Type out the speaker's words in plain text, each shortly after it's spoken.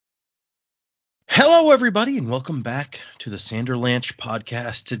Hello, everybody, and welcome back to the Sanderlanche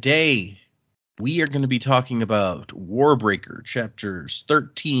podcast. Today, we are going to be talking about Warbreaker, chapters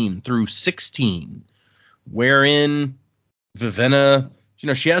 13 through 16, wherein Vivenna,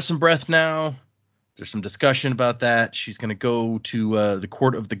 she has some breath now. There's some discussion about that. She's going to go to the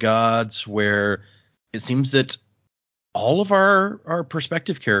Court of the Gods, where it seems that all of our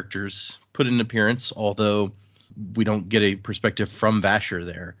perspective characters put in an appearance, although we don't get a perspective from Vasher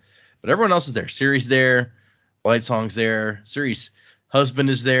there. But everyone else is there. Siri's there. Lightsong's there. Siri's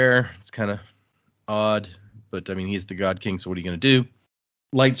husband is there. It's kind of odd, but I mean, he's the God King, so what are you going to do?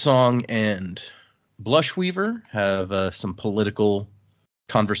 Lightsong and Blushweaver have some political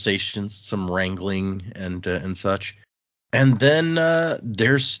conversations, some wrangling and such. And then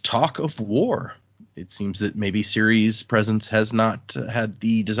there's talk of war. It seems that maybe Siri's presence has not had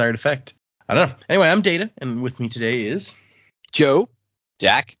the desired effect. I don't know. Anyway, I'm Data, and with me today is Joe,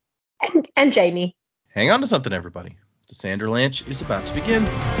 Jack, and Jamie. Hang on to something, everybody. The Sanderlanche is about to begin.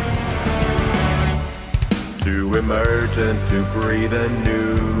 To emerge and to breathe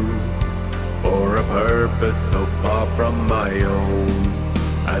anew, for a purpose so far from my own.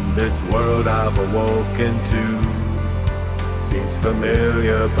 And this world I've awoken to seems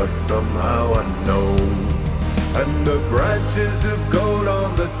familiar but somehow unknown. And the branches of gold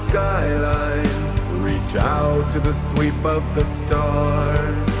on the skyline reach out to the sweep of the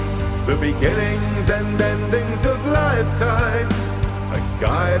stars. The beginnings and endings of lifetimes, a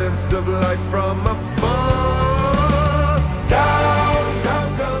guidance of light from afar. Down,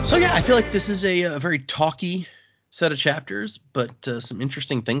 down, down. So yeah, I feel like this is a very talky set of chapters, but some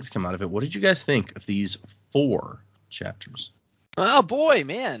interesting things come out of it. What did you guys think of these 4 chapters? Oh boy,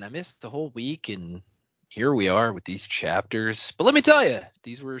 man, I missed the whole week, and here we are with these chapters. But let me tell you,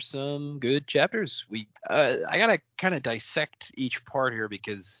 these were some good chapters. I gotta kind of dissect each part here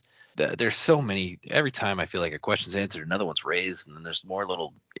because there's so many. Every time I feel like a question's answered, another one's raised, and then there's more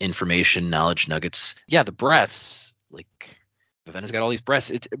little information, knowledge nuggets. Yeah, the breaths, like Vivenna's got all these breaths.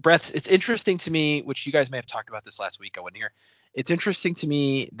 It's interesting to me, which you guys may have talked about this last week. I wasn't here. It's interesting to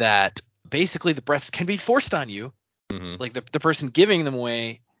me that basically the breaths can be forced on you. Mm-hmm. Like the person giving them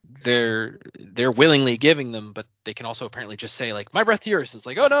away, they're willingly giving them, but they can also apparently just say like, my breath, yours. It's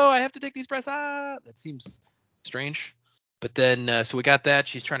like, oh no, I have to take these breaths. That seems strange. But then, so we got that.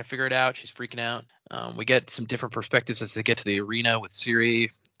 She's trying to figure it out. She's freaking out. We get some different perspectives as they get to the arena with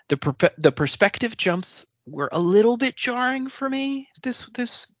Siri. The perspective jumps were a little bit jarring for me. This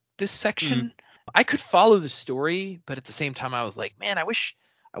section. Mm-hmm. I could follow the story, but at the same time, I was like, man, I wish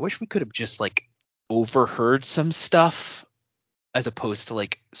we could have just like overheard some stuff as opposed to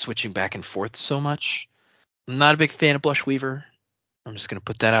like switching back and forth so much. I'm not a big fan of Blushweaver. I'm just gonna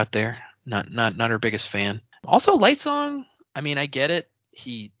put that out there. Not her biggest fan. Also, Lightsong. I mean, I get it.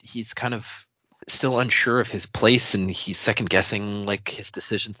 He's kind of still unsure of his place, and he's second guessing like his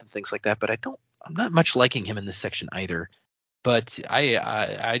decisions and things like that. But I'm not much liking him in this section either. But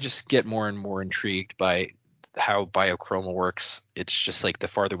I just get more and more intrigued by how biochroma works. It's just like the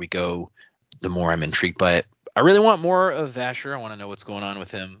farther we go, the more I'm intrigued by it. I really want more of Vasher. I want to know what's going on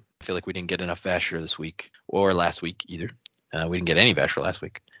with him. I feel like we didn't get enough Vasher this week or last week either. We didn't get any Vasher last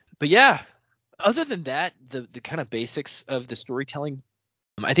week. But yeah. Other than that, the kind of basics of the storytelling,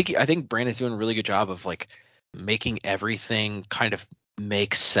 I think Brandon's doing a really good job of like making everything kind of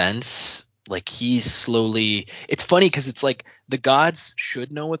make sense. Like he's slowly. It's funny because it's like the gods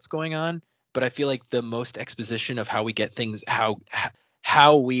should know what's going on, but I feel like the most exposition of how we get things,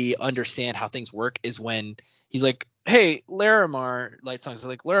 how we understand how things work is when he's like, hey, Larimar, Lightsong's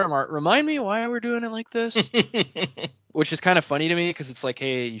like, Larimar, remind me why we're doing it like this. Which is kind of funny to me because it's like,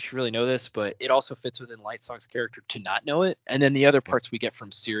 hey, you should really know this, but it also fits within Lightsong's character to not know it. And then the other parts we get from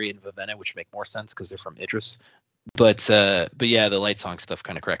Siri and Vivenna, which make more sense because they're from Idris. But yeah, the Lightsong stuff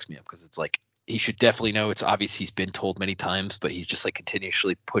kind of cracks me up because it's like he should definitely know. It's obvious he's been told many times, but he's just like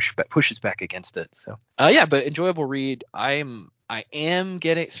continuously pushes back against it. So yeah, but enjoyable read. I am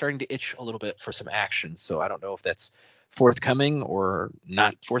starting to itch a little bit for some action. So I don't know if that's forthcoming or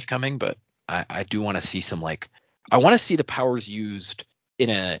not forthcoming, but I do want to see some like. I want to see the powers used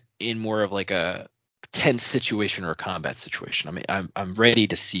in more of like a tense situation or a combat situation. I mean, I'm ready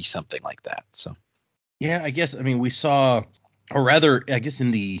to see something like that. So yeah, I guess we saw, or rather, I guess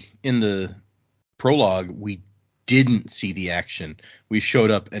in the prologue we didn't see the action. We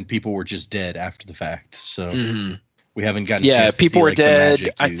showed up and people were just dead after the fact. So we haven't gotten. Yeah, people were like,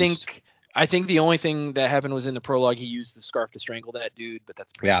 dead. I think the only thing that happened was in the prologue. He used the scarf to strangle that dude, but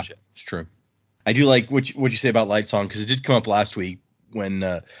that's pretty much it. It's true. I do like what you say about Lightsong because it did come up last week when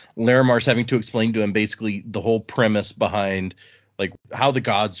Larimar's having to explain to him basically the whole premise behind like how the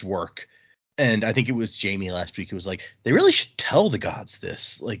gods work. And I think it was Jamie last week who was like, they really should tell the gods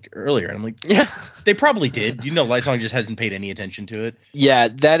this, like, earlier. And I'm like, Yeah. they probably did. Lightsong just hasn't paid any attention to it. Yeah,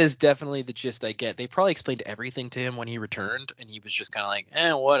 that is definitely the gist I get. They probably explained everything to him when he returned, and he was just kind of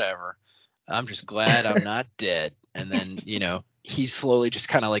like, whatever. I'm just glad I'm not dead. And then, he slowly just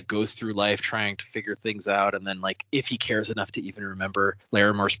kind of like goes through life trying to figure things out. And then, like, if he cares enough to even remember,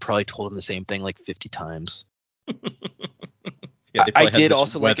 Larimer's probably told him the same thing like 50 times. Yeah, they probably I did had this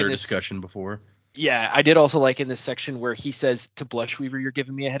also weather like in this discussion before. Yeah, I did also like in this section where he says to Blushweaver, "You're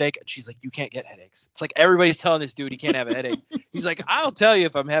giving me a headache," and she's like, "You can't get headaches." It's like everybody's telling this dude he can't have a headache. He's like, "I'll tell you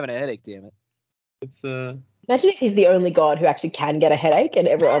if I'm having a headache, damn it." It's Imagine if he's the only god who actually can get a headache, and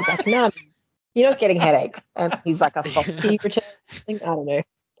everyone's like, "No, you're not getting headaches," and he's like a foxy return. I don't know,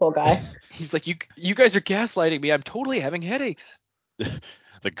 poor guy. He's like, "You guys are gaslighting me. I'm totally having headaches."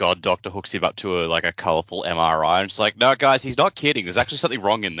 The god doctor hooks him up to a colourful MRI, and it's like, no, guys, he's not kidding. There's actually something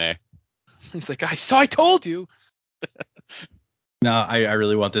wrong in there. He's like, I told you. No, I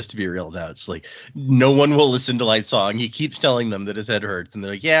really want this to be real now. It's like no one will listen to Lightsong. He keeps telling them that his head hurts, and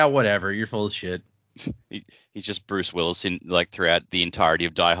they're like, yeah, whatever, you're full of shit. He's just Bruce Willis throughout the entirety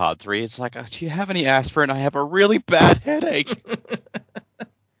of Die Hard 3. It's like, do you have any aspirin? I have a really bad headache.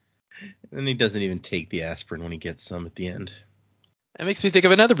 And he doesn't even take the aspirin when he gets some at the end. It makes me think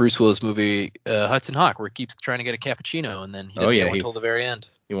of another Bruce Willis movie, Hudson Hawk, where he keeps trying to get a cappuccino, and then he doesn't get one until the very end.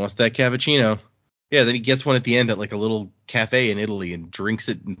 He wants that cappuccino. Yeah, then he gets one at the end at like a little cafe in Italy and drinks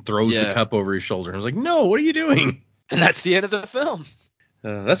it and throws the cup over his shoulder. I was like, no, what are you doing? And that's the end of the film.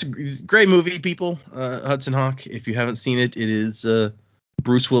 That's a great movie, people. Hudson Hawk. If you haven't seen it, it is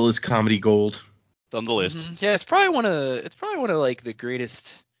Bruce Willis comedy gold. It's on the list. Mm-hmm. Yeah, it's probably one of like the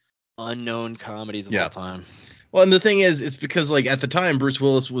greatest unknown comedies of all time. Well, and the thing is, it's because like at the time Bruce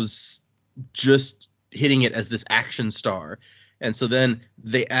Willis was just hitting it as this action star. And so then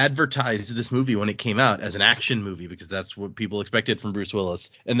they advertised this movie when it came out as an action movie because that's what people expected from Bruce Willis.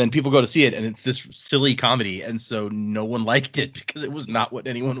 And then people go to see it and it's this silly comedy. And so no one liked it because it was not what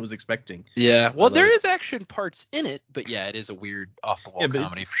anyone was expecting. Yeah. Well, there is action parts in it, but yeah, it is a weird off the wall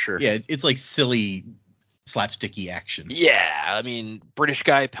comedy for sure. Yeah. It's like silly slapsticky action. Yeah. I mean, British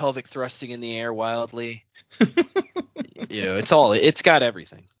guy pelvic thrusting in the air wildly. It's got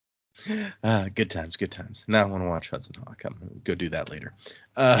everything. Good times. Now I want to watch Hudson Hawk. I'm gonna go do that later.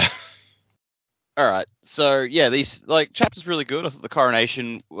 All right. So yeah, these chapters really good. I thought the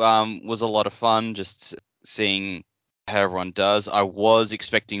coronation was a lot of fun. Just seeing how everyone does. I was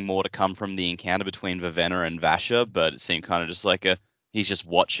expecting more to come from the encounter between Vivenna and Vasher, but it seemed kind of just like he's just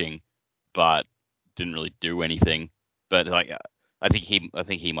watching, but didn't really do anything. But I think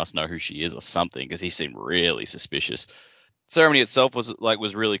he must know who she is or something because he seemed really suspicious. Ceremony itself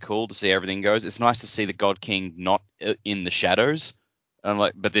was really cool to see everything goes. It's nice to see the God King not in the shadows.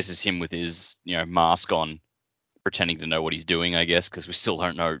 But this is him with his mask on, pretending to know what he's doing, I guess, because we still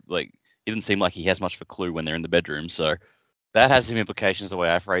don't know. Like, it doesn't seem like he has much of a clue when they're in the bedroom. So that has some implications the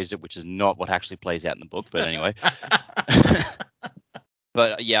way I phrased it, which is not what actually plays out in the book. But anyway.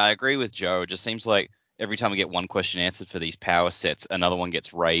 But yeah, I agree with Joe. It just seems like every time we get one question answered for these power sets, another one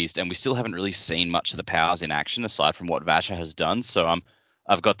gets raised, and we still haven't really seen much of the powers in action aside from what Vasher has done. So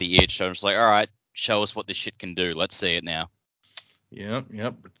I've got the itch. So I'm just like, all right, show us what this shit can do. Let's see it now. Yep.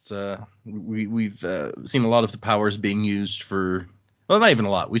 It's we've seen a lot of the powers being used for, well, not even a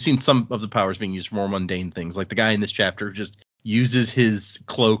lot. We've seen some of the powers being used for more mundane things. Like the guy in this chapter just uses his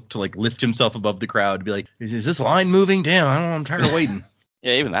cloak to like lift himself above the crowd to be like, is this line moving? Damn, I don't know. I'm tired of waiting.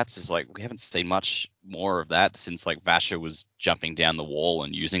 Yeah, even that's just like we haven't seen much more of that since like Vasher was jumping down the wall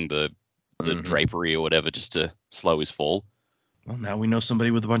and using the drapery or whatever just to slow his fall. Well, now we know somebody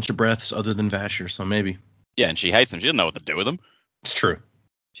with a bunch of breaths other than Vasher, so maybe. Yeah, and she hates him. She doesn't know what to do with them. It's true.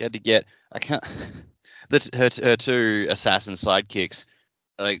 She had to get her two assassin sidekicks.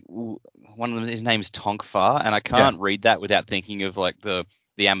 Like one of them, his name's Tonk Far, and I can't read that without thinking of like the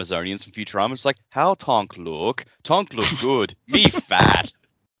Amazonians from Futurama. It's like, how Tonk look? Tonk look good. Me fat.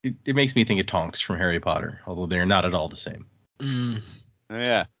 It makes me think of Tonks from Harry Potter, although they're not at all the same.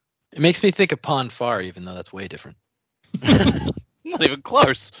 Yeah. It makes me think of Pon Far, even though that's way different. Not even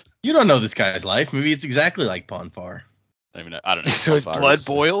close. You don't know this guy's life. Maybe it's exactly like Pon Far. I don't know. So his blood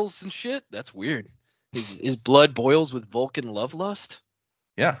boils and shit? That's weird. His blood boils with Vulcan love lust?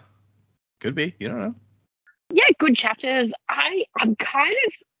 Yeah. Could be. You don't know. Yeah, good chapters. I'm kind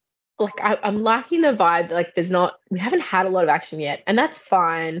of like I'm liking the vibe. Like we haven't had a lot of action yet, and that's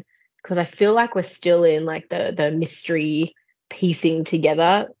fine because I feel like we're still in like the mystery piecing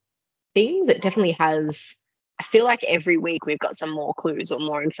together things. It definitely has. I feel like every week we've got some more clues or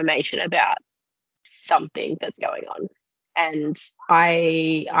more information about something that's going on. And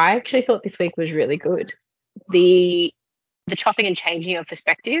I actually thought this week was really good. The chopping and changing of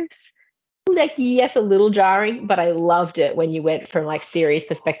perspectives, like, yes, a little jarring, but I loved it when you went from like Siri's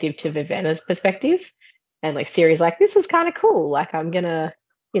perspective to Vivenna's perspective. And like Siri's like, this is kind of cool. Like, I'm gonna,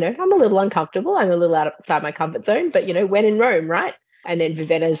 I'm a little uncomfortable. I'm a little outside my comfort zone, but when in Rome, right? And then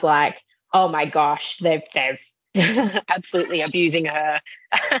Vivenna's like, oh my gosh, they've absolutely abusing her.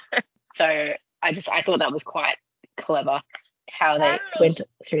 So I thought that was quite clever how they went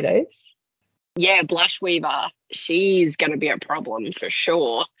through those. Yeah, Blush Weaver, she's going to be a problem for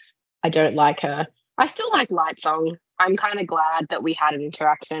sure. I don't like her. I still like Lightsong. I'm kind of glad that we had an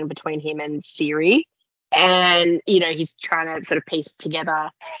interaction between him and Siri. And, he's trying to sort of piece together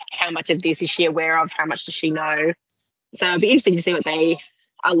how much of this is she aware of, how much does she know. So it'll be interesting to see what they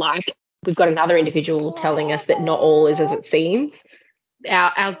are like. We've got another individual telling us that not all is as it seems.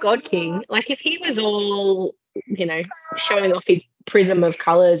 Our God King, like if he was all, showing off his prism of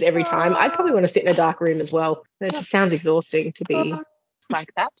colours every time, I'd probably want to sit in a dark room as well. It just sounds exhausting to be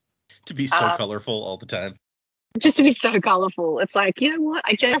like that. To be so colorful all the time. Just to be so colourful. It's like, you know what?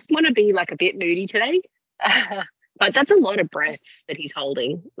 I just want to be like a bit moody today. But that's a lot of breaths that he's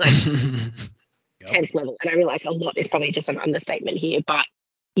holding, like 10th level. And I realize a lot is probably just an understatement here, but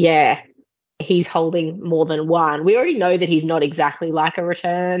yeah, he's holding more than one. We already know that he's not exactly like a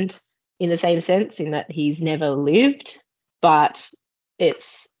returned in the same sense, in that he's never lived, but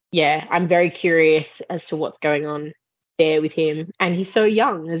I'm very curious as to what's going on there with him. And he's so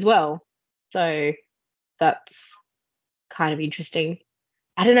young as well. So that's kind of interesting.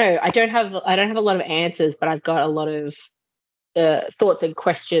 I don't know. I don't have a lot of answers, but I've got a lot of thoughts and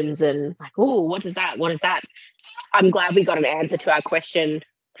questions and like, oh, what is that? What is that? I'm glad we got an answer to our question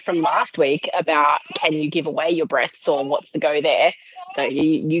from last week about can you give away your breasts or what's the go there. So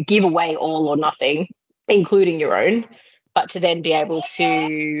you give away all or nothing, including your own, but to then be able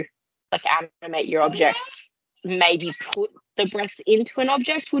to like animate your object, maybe put the breasts into an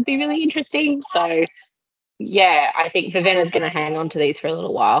object would be really interesting. So yeah, I think Vivenna's going to hang on to these for a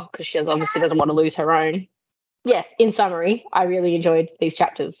little while because she obviously doesn't want to lose her own. Yes, in summary, I really enjoyed these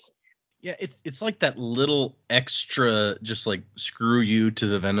chapters. Yeah, it's like that little extra just like screw you to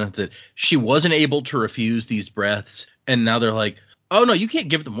Vivenna that she wasn't able to refuse these breaths, and now they're like, oh no, you can't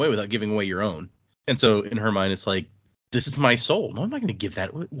give them away without giving away your own. And so in her mind, it's like, this is my soul. No, I'm not going to give that.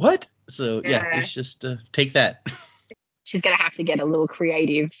 What? So yeah, it's just take that. She's going to have to get a little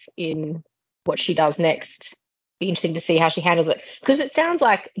creative in what she does next. Be interesting to see how she handles it, because it sounds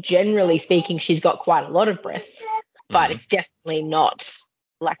like generally speaking she's got quite a lot of breasts, but it's definitely not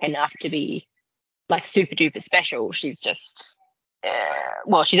like enough to be like super duper special. She's just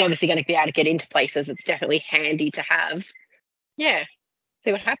she's obviously going to be able to get into places. It's definitely handy to have. Yeah,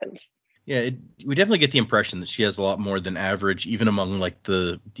 see what happens. Yeah, we definitely get the impression that she has a lot more than average, even among like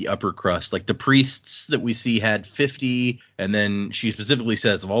the upper crust. Like the priests that we see had 50, and then she specifically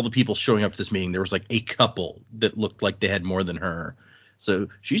says of all the people showing up to this meeting, there was like a couple that looked like they had more than her. So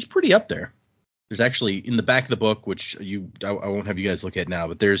she's pretty up there. There's actually in the back of the book, which I won't have you guys look at now,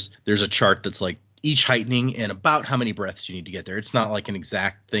 but there's a chart that's like each heightening and about how many breaths you need to get there. It's not like an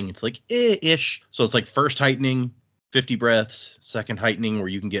exact thing. It's like ish. So it's like first heightening, 50 breaths, second heightening where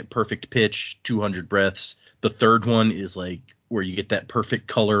you can get perfect pitch, 200 breaths. The third one is like where you get that perfect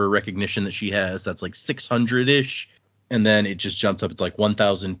color recognition that she has. That's like 600-ish. And then it just jumps up. It's like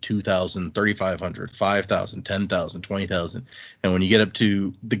 1,000, 2,000, 3,500, 5,000, 10,000, 20,000. And when you get up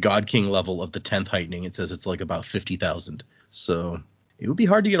to the God King level of the 10th heightening, it says it's like about 50,000. So it would be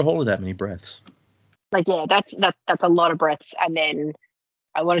hard to get a hold of that many breaths. Like, yeah, that's a lot of breaths. And then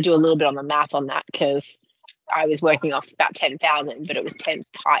I want to do a little bit on the math on that because I was working off about 10,000, but it was 10th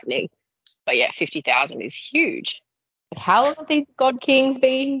heightening. But yeah, 50,000 is huge. How long have these God Kings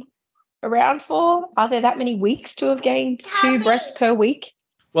been around for? Are there that many weeks to have gained 2 breaths per week?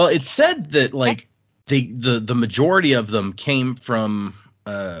 Well, it said that like the majority of them came from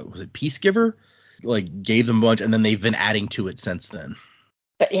was it Peacegiver? Like gave them a bunch, and then they've been adding to it since then.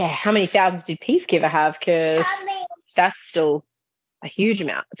 But yeah, how many thousands did Peacegiver have? Because that's still a huge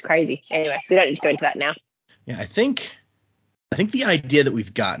amount. It's crazy. Anyway, we don't need to go into that now. Yeah, I think the idea that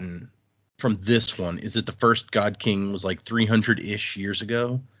we've gotten from this one is that the first God King was like 300-ish years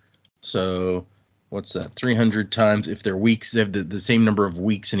ago. So what's that? 300 times, if they're weeks, they have the same number of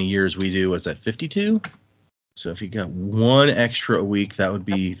weeks in a year as we do. Was that 52? So if you got one extra a week, that would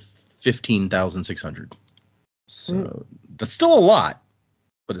be 15,600. So that's still a lot,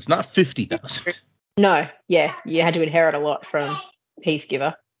 but it's not 50,000. No, yeah, you had to inherit a lot from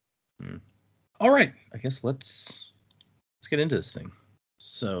Peacegiver. All right, I guess let's get into this thing.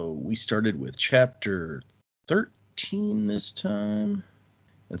 So we started with chapter 13. 19 this time.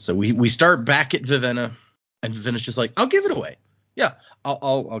 And so we start back at Vivenna, and Vivenna's just like, I'll give it away. Yeah,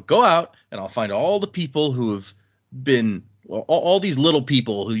 I'll go out and I'll find all the people who have been, well, all these little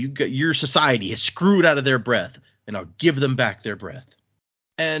people who your society has screwed out of their breath, and I'll give them back their breath.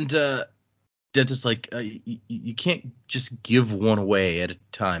 And Denth is like, you can't just give one away at a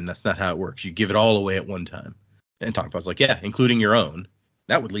time. That's not how it works. You give it all away at one time. And Tongfa's like, yeah, including your own.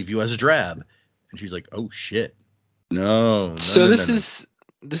 That would leave you as a drab. And she's like, oh shit, no. So this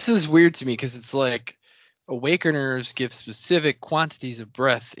is weird to me because it's like awakeners give specific quantities of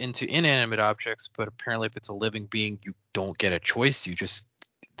breath into inanimate objects, but apparently if it's a living being, you don't get a choice. You just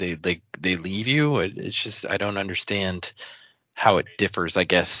they leave you. It's just, I don't understand how it differs, I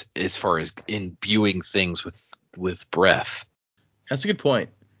guess, as far as imbuing things with breath. That's a good point.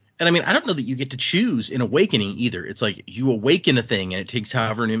 And I mean, I don't know that you get to choose in awakening either. It's like you awaken a thing and it takes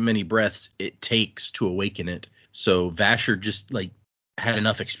however many breaths it takes to awaken it. So Vasher just like had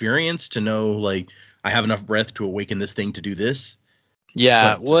enough experience to know, like, I have enough breath to awaken this thing to do this.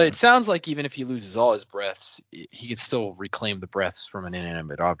 Yeah, well, it sounds like even if he loses all his breaths, he can still reclaim the breaths from an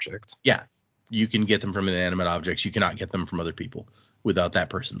inanimate object. Yeah, you can get them from inanimate objects. You cannot get them from other people without that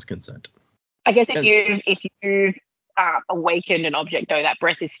person's consent. I guess if you awakened an object, though, that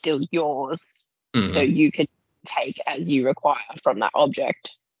breath is still yours, so you can take as you require from that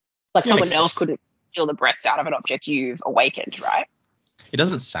object. Like someone else couldn't steal the breaths out of an object you've awakened, right? It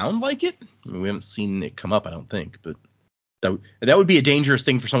doesn't sound like it. I mean, we haven't seen it come up, I don't think, but that would be a dangerous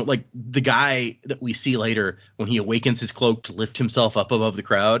thing for someone like the guy that we see later when he awakens his cloak to lift himself up above the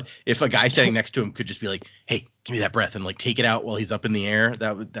crowd. If a guy standing next to him could just be like, "Hey, give me that breath," and like take it out while he's up in the air,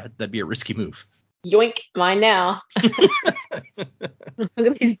 that'd be a risky move. Yoink, mine now. Look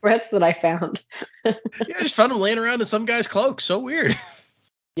at these breaths that I found. Yeah, I just found them laying around in some guy's cloak. So weird.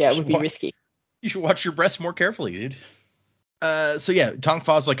 Yeah, it would be risky. You should watch your breaths more carefully, dude. So yeah,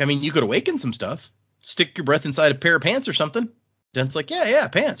 Tongfa's like, I mean, you could awaken some stuff. Stick your breath inside a pair of pants or something. Dent's like, yeah,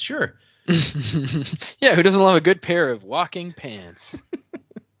 pants, sure. Yeah, who doesn't love a good pair of walking pants?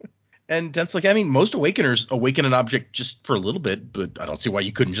 And Dent's like, I mean, most awakeners awaken an object just for a little bit, but I don't see why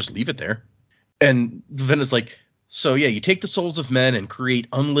you couldn't just leave it there. And Vivenna's like, so yeah, you take the souls of men and create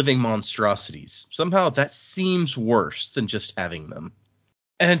unliving monstrosities. Somehow that seems worse than just having them.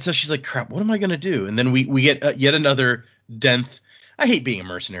 And so she's like, crap, what am I going to do? And then we get yet another Denth. I hate being a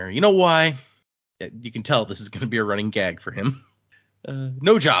mercenary. You know why? You can tell this is going to be a running gag for him.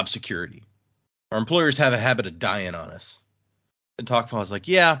 No job security. Our employers have a habit of dying on us. And Tongfa's like,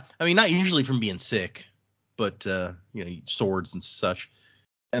 yeah, I mean, not usually from being sick, but swords and such.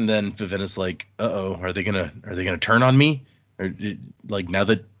 And then Vivenna's like, uh-oh, are they gonna turn on me? Or, like, now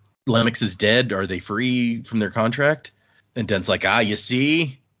that Lemix is dead, are they free from their contract? And Dent's like, you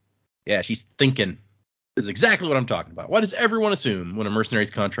see? Yeah, she's thinking. This is exactly what I'm talking about. Why does everyone assume when a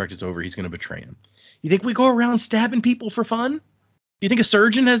mercenary's contract is over, he's going to betray him? You think we go around stabbing people for fun? Do you think a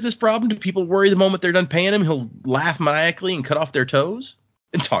surgeon has this problem? Do people worry the moment they're done paying him, he'll laugh maniacally and cut off their toes?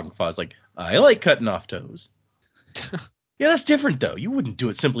 And Tongfa's like, I like cutting off toes. Yeah, that's different, though. You wouldn't do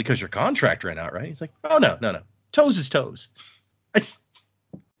it simply because your contract ran out, right? He's like, oh, no. Toes is toes.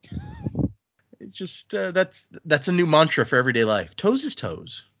 It's just, that's a new mantra for everyday life. Toes is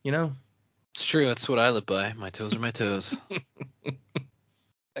toes, you know? It's true. That's what I live by. My toes are my toes.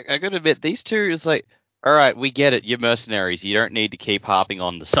 I gotta admit, these two is like, all right, we get it. You're mercenaries. You don't need to keep harping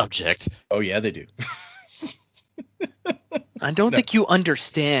on the subject. Oh, yeah, they do. I don't think you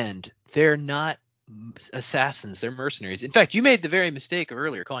understand. They're not assassins. They're mercenaries. In fact, you made the very mistake of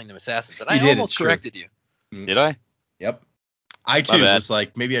earlier calling them assassins, and I almost corrected you. Did I? Yep. I, too, was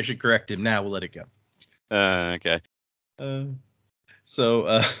like, maybe I should correct him. Now we'll let it go. Okay.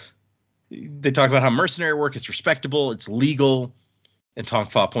 So they talk about how mercenary work is respectable, it's legal, and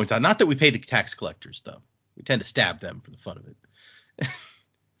Tongfa points out, not that we pay the tax collectors, though. We tend to stab them for the fun of it.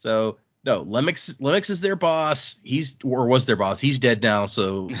 So, no, Lemix is their boss. Was their boss. He's dead now,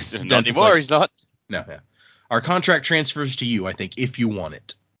 so... Not anymore, he's not. No, yeah. Our contract transfers to you, I think, if you want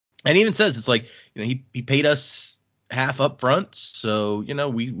it. And he even says, it's like, he paid us half up front, so,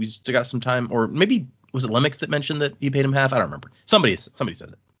 we still got some time. Or maybe, was it Lemix that mentioned that he paid him half? I don't remember. Somebody says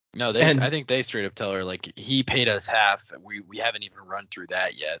it. No, I think they straight up tell her, like, he paid us half. We haven't even run through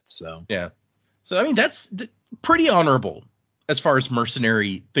that yet, so. Yeah. So, I mean, that's pretty honorable as far as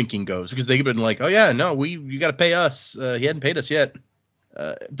mercenary thinking goes, because they've been like, oh, yeah, no, you got to pay us. He hadn't paid us yet.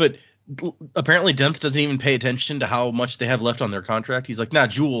 But apparently Denth doesn't even pay attention to how much they have left on their contract. He's like, nah,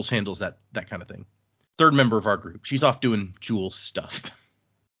 Jules handles that kind of thing. Third member of our group. She's off doing Jules stuff.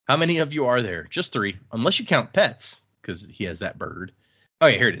 How many of you are there? Just 3, unless you count pets, because he has that bird. Oh,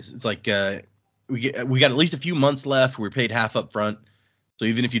 yeah, here it is. It's like we got at least a few months left. We're paid half up front. So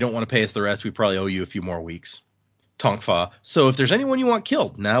even if you don't want to pay us the rest, we probably owe you a few more weeks. Tongfa. So if there's anyone you want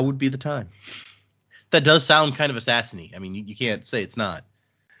killed, now would be the time. That does sound kind of assassin-y. I mean, you can't say it's not.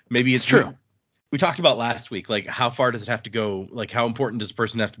 Maybe it's true. We talked about last week, like how far does it have to go? Like how important does a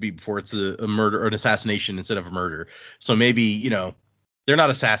person have to be before it's a murder or an assassination instead of a murder? So maybe, they're not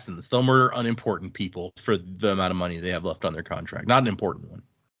assassins. They'll murder unimportant people for the amount of money they have left on their contract. Not an important one.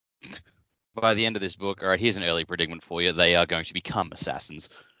 By the end of this book, all right, here's an early predicament for you. They are going to become assassins.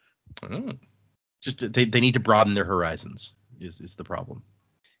 Oh. Just they need to broaden their horizons is the problem.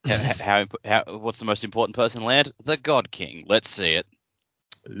 How what's the most important person in land? The God King. Let's see it.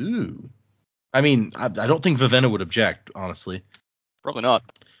 Ooh. I mean, I don't think Vivenna would object, honestly. Probably not.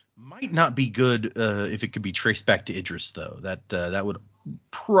 Might not be good if it could be traced back to Idris, though. That would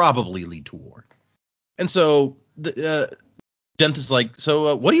probably lead to war. And so Denth is like,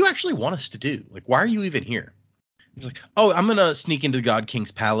 so what do you actually want us to do? Like, why are you even here? He's like, oh, I'm going to sneak into the God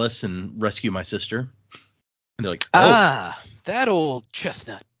King's palace and rescue my sister. And they're like, oh. That old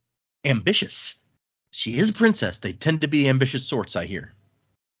chestnut. Ambitious. She is a princess. They tend to be ambitious sorts, I hear.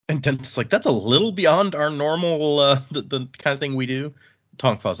 And Denth's like, that's a little beyond our normal, the kind of thing we do.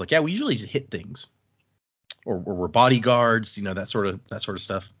 Tongfa's like, yeah, we usually just hit things. Or we're bodyguards, that sort of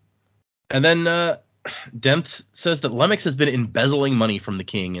stuff. And then Denth says that Lemix has been embezzling money from the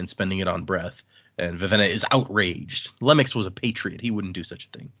king and spending it on breath. And Vivenna is outraged. Lemix was a patriot. He wouldn't do such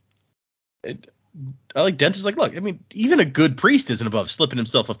a thing. I like Denth is like, look, I mean, even a good priest isn't above slipping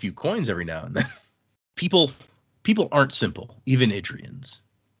himself a few coins every now and then. People aren't simple, even Idrians.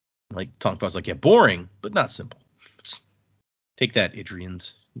 Like Tongfa's like, yeah, boring, but not simple. Take that,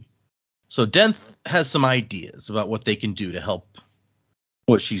 Idrians. So Denth has some ideas about what they can do to help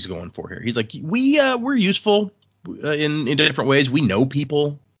what she's going for here. He's like, we're useful in different ways. We know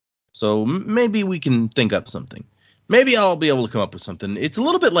people, so maybe we can think up something. Maybe I'll be able to come up with something. It's a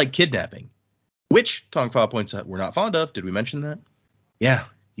little bit like kidnapping, which Tongfa points out we're not fond of. Did we mention that? Yeah,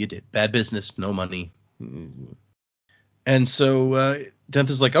 you did. Bad business, no money. And so Denth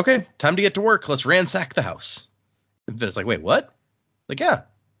is like, okay, time to get to work. Let's ransack the house. And Vivenna's like, wait, what? Like, yeah,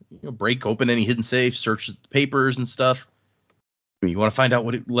 break open any hidden safes, search the papers and stuff. I mean, you want to find out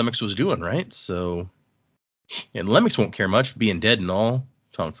what Lemix was doing, right? So, and Lemix won't care much, being dead and all.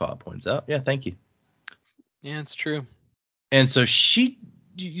 Tongfa points out. Yeah, thank you. Yeah, it's true. And so she,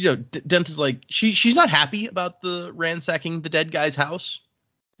 Denth is like, she's not happy about the ransacking the dead guy's house.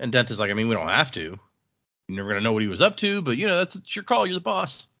 And Denth is like, I mean, we don't have to. You're never going to know what he was up to, but, it's your call. You're the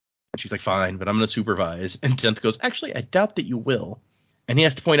boss. And she's like, fine, but I'm going to supervise. And Denth goes, actually, I doubt that you will. And he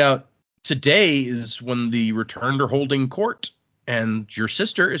has to point out, today is when the returned are holding court, and your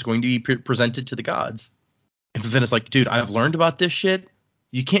sister is going to be presented to the gods. And Vivenna's like, dude, I've learned about this shit.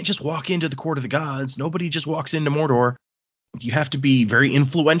 You can't just walk into the court of the gods. Nobody just walks into Mordor. You have to be very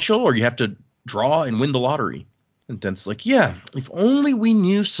influential, or you have to draw and win the lottery. And Denth's like, yeah, if only we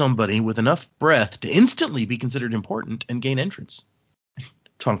knew somebody with enough breath to instantly be considered important and gain entrance.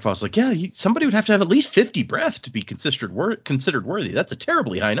 Tongfa's like, yeah, somebody would have to have at least 50 breath to be considered worthy. That's a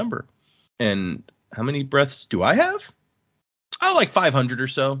terribly high number. And how many breaths do I have? Oh, like 500 or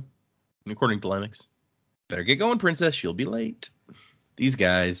so, according to Lemix. Better get going, princess. You'll be late. These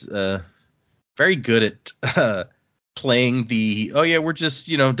guys, very good at playing the, oh yeah, we're just,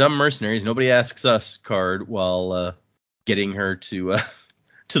 dumb mercenaries. Nobody asks us card while getting her to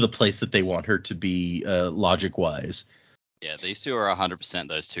the place that they want her to be logic-wise. Yeah, these two are 100%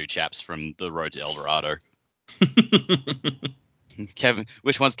 those two chaps from the Road to El Dorado.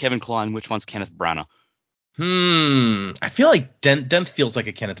 Which one's Kevin Kline? Which one's Kenneth Branagh? I feel like Denth feels like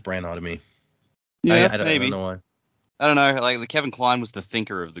a Kenneth Branagh to me. Yeah, I maybe. don't know why. I don't know. Like, the Kevin Kline was the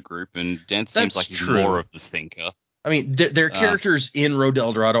thinker of the group, and Denth seems like he's true. more of the thinker. I mean, their characters in Road to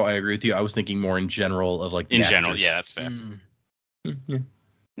El Dorado, I agree with you. I was thinking more in general of like the in actors. general, yeah, that's fair. Yeah.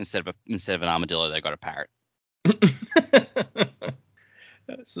 Instead of an armadillo, they got a parrot.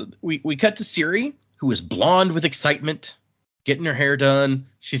 So we cut to Siri, who is blonde with excitement, getting her hair done.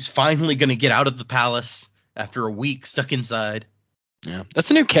 She's finally going to get out of the palace after a week stuck inside. Yeah,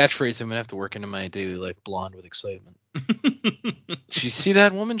 that's a new catchphrase I'm gonna have to work into my daily life. Blonde with excitement. You see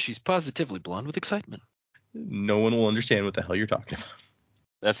that woman? She's positively blonde with excitement. No one will understand what the hell you're talking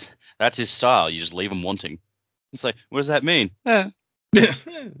about. That's his style. You just leave him wanting. It's like, what does that mean?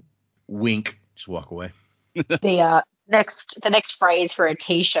 Wink. Just walk away. The next phrase for a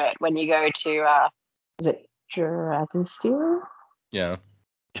T-shirt when you go to is it Dragonsteel? Yeah.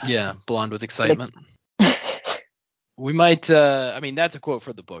 Yeah, blonde with excitement. We might. I mean, that's a quote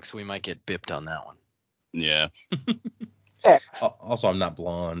for the book, so we might get bipped on that one. Yeah. Fair. Also, I'm not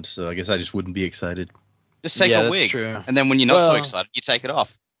blonde, so I guess I just wouldn't be excited. Just take Yeah, a that's wig, true. and then when you're not so Well- excited, you take it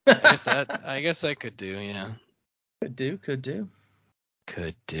off. I guess that could do, yeah. Could do. Could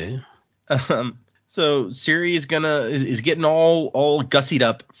do. So Siri is getting all gussied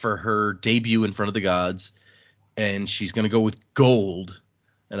up for her debut in front of the gods, and she's gonna go with gold.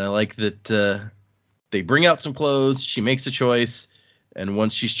 And I like that they bring out some clothes. She makes a choice, and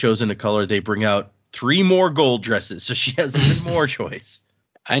once she's chosen a color, they bring out 3 more gold dresses, so she has even more choice.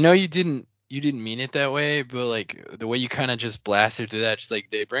 I know you didn't mean it that way, but like the way you kind of just blasted through that, just like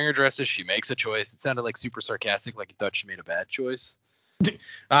they bring her dresses, she makes a choice. It sounded like super sarcastic, like you thought she made a bad choice.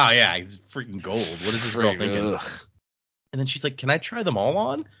 Oh yeah, it's freaking gold. What is this girl thinking? Ugh. And then she's like, "Can I try them all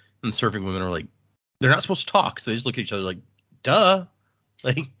on?" And the serving women are like, "They're not supposed to talk," so they just look at each other like, "Duh."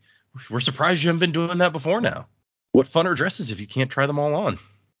 Like, we're surprised you haven't been doing that before now. What fun are dresses if you can't try them all on?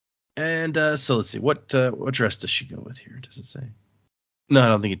 And so let's see, what dress does she go with here? Does it say? No, I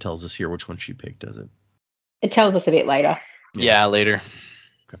don't think it tells us here which one she picked, does it? It tells us a bit later. Yeah, later.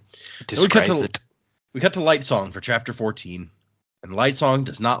 Okay. It describes it. We cut to Lightsong for chapter 14, and Lightsong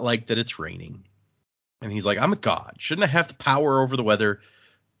does not like that it's raining. And he's like, "I'm a god. Shouldn't I have the power over the weather?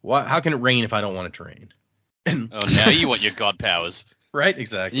 How can it rain if I don't want it to rain?" And, Oh, now you want your god powers. right,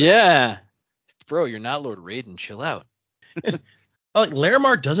 exactly. Yeah. Bro, you're not Lord Raiden. Chill out. Like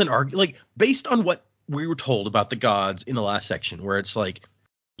Larimar doesn't argue, like based on what we were told about the gods in the last section, where it's like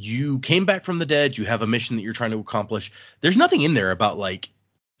you came back from the dead, you have a mission that you're trying to accomplish. There's nothing in there about like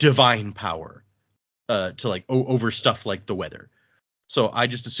divine power to like over stuff like the weather. So I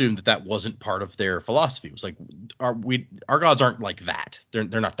just assumed that wasn't part of their philosophy. It was like our gods aren't like that. They're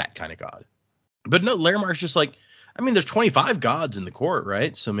not that kind of god. But no, Larimar's just like, I mean, there's 25 gods in the court,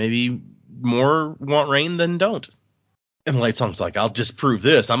 right? So maybe more want rain than don't. And Lightsong's like, "I'll disprove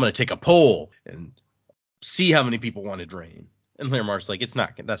this. I'm going to take a poll and see how many people wanted rain." And Larimar's like,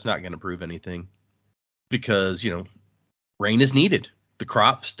 that's not going to prove anything because, rain is needed. The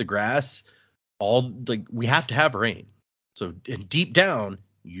crops, the grass, we have to have rain. So and deep down,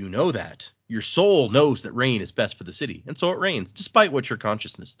 you know that. Your soul knows that rain is best for the city. And so it rains, despite what your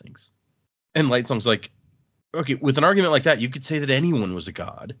consciousness thinks. And Lightsong's like, okay, with an argument like that, you could say that anyone was a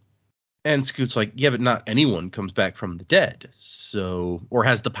god. And Scoot's like, yeah, but not anyone comes back from the dead, so or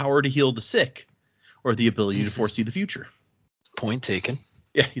has the power to heal the sick, or the ability to foresee the future. Point taken.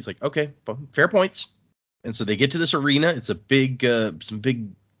 Yeah, he's like, okay, fair points. And so they get to this arena. It's a big, some big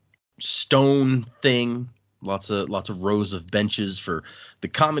stone thing. Lots of rows of benches for the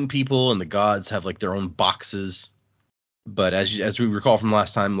common people, and the gods have like their own boxes. But as we recall from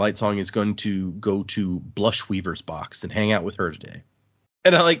last time, Lightsong is going to go to Blushweaver's box and hang out with her today.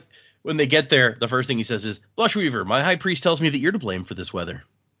 And I like. When they get there, the first thing he says is, "Blushweaver, my high priest tells me that you're to blame for this weather."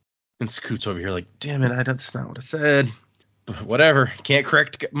 And Scoot's over here like, "Damn it, that's not what I said." But whatever, can't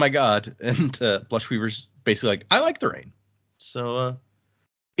correct my god. And Blushweaver's basically like, "I like the rain. So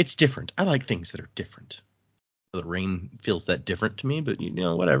it's different. I like things that are different." The rain feels that different to me, but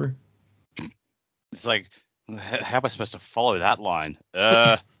whatever. It's like, how am I supposed to follow that line?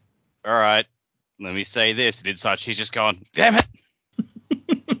 All right, let me say this. And inside she's just going, "Damn it."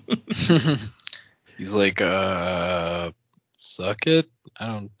 He's like, suck it. I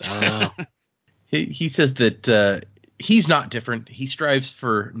don't know. He says that he's not different. He strives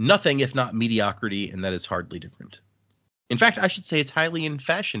for nothing if not mediocrity, and that is hardly different. In fact, I should say it's highly in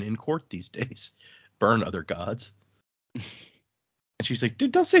fashion in court these days. Burn other gods. And she's like,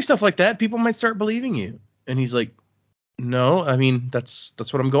 "Dude, don't say stuff like that. People might start believing you." And he's like, "No, I mean, that's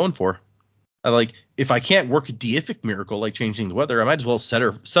what I'm going for. If I can't work a deific miracle like changing the weather, I might as well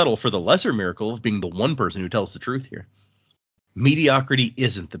settle for the lesser miracle of being the one person who tells the truth here. Mediocrity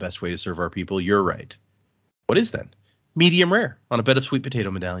isn't the best way to serve our people. You're right. What is then? Medium rare on a bed of sweet potato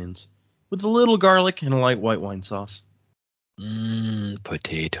medallions with a little garlic and a light white wine sauce."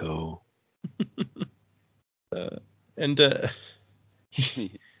 Potato.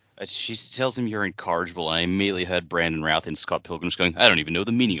 She tells him you're incorrigible, and I immediately heard Brandon Routh and Scott Pilgrim just going, "I don't even know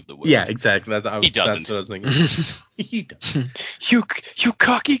the meaning of the word." Yeah, exactly. He doesn't. That's what I was thinking. He doesn't. You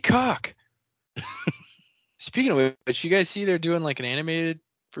cocky cock. Speaking of which, you guys see they're doing like an animated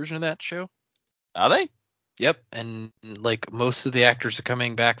version of that show? Are they? Yep, and like most of the actors are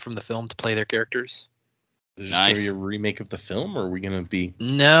coming back from the film to play their characters. Is this Nice. going to be a remake of the film, or are we going to be?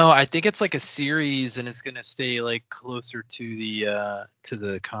 No, I think it's like a series, and it's gonna stay like closer to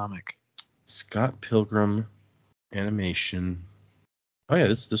the comic. Scott Pilgrim animation. Oh yeah,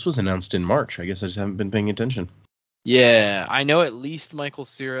 this was announced in March. I guess I just haven't been paying attention. Yeah, I know at least Michael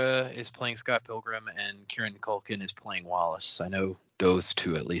Cera is playing Scott Pilgrim, and Kieran Culkin is playing Wallace. I know those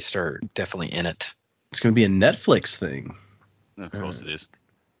two at least are definitely in it. It's going to be a Netflix thing. Of course it is.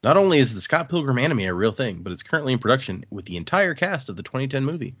 Not only is the Scott Pilgrim anime a real thing, but it's currently in production with the entire cast of the 2010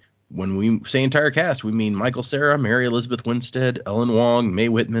 movie. When we say entire cast, we mean Michael Cera, Mary Elizabeth Winstead, Ellen Wong, Mae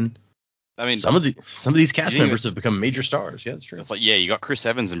Whitman. I mean, some of these cast members have become major stars. Yeah, that's true. It's like, yeah, you got Chris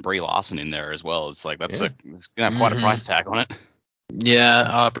Evans and Brie Larson in there as well. It's like it's gonna have quite a price tag on it. Yeah,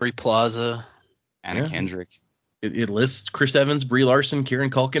 Aubrey Plaza, Anna Kendrick. It lists Chris Evans, Brie Larson, Kieran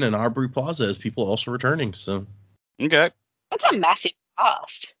Culkin, and Aubrey Plaza as people also returning. So okay, that's a massive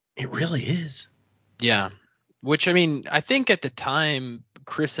cast. It really is. Yeah, which I mean, I think at the time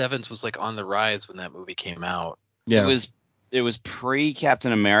Chris Evans was like on the rise when that movie came out. Yeah, it was pre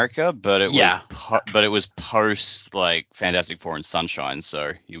Captain America, but it was post like Fantastic Four and Sunshine,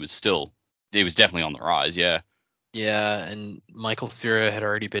 so he was definitely on the rise. Yeah. Yeah, and Michael Cera had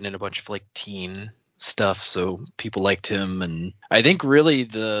already been in a bunch of like teen stuff, so people liked him. And I think really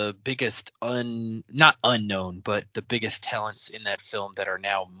the biggest not unknown, but the biggest talents in that film that are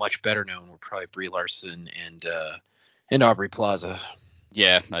now much better known were probably Brie Larson and Aubrey Plaza.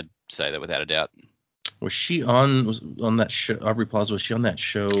 Yeah, I'd say that without a doubt. Was she on that show? Aubrey Plaza, was she on that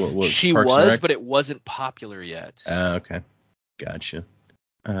show? She was, but it wasn't popular yet. Okay, gotcha.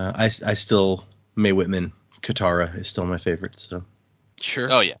 I still Mae Whitman. Katara is still my favorite. So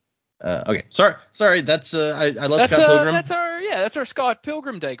sure. Oh yeah. Okay. Sorry. That's I love Scott Pilgrim. That's our Scott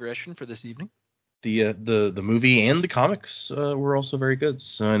Pilgrim digression for this evening. The movie and the comics were also very good.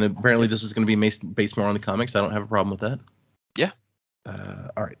 So, and apparently this is going to be based more on the comics. I don't have a problem with that. Yeah.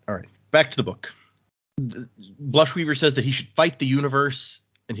 All right. Back to the book. Blushweaver says that he should fight the universe,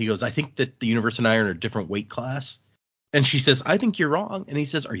 and he goes, "I think that the universe and I are in a different weight class." And she says, "I think you're wrong." And he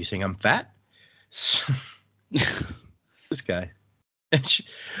says, "Are you saying I'm fat?" This guy.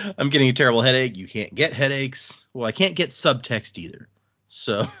 I'm getting a terrible headache. You can't get headaches. Well, I can't get subtext either.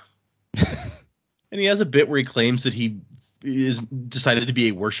 So, and he has a bit where he claims that he is decided to be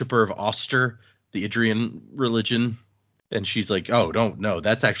a worshiper of Oster, the Idrian religion. And she's like, "Oh, no,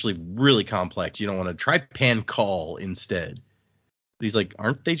 that's actually really complex. You don't want to try Pancall instead." But he's like,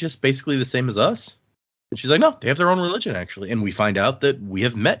 "Aren't they just basically the same as us?" And she's like, "No, they have their own religion actually." And we find out that we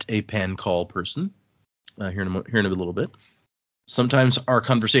have met a Pancall person here in a little bit. Sometimes our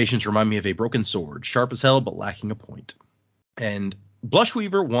conversations remind me of a broken sword, sharp as hell, but lacking a point. And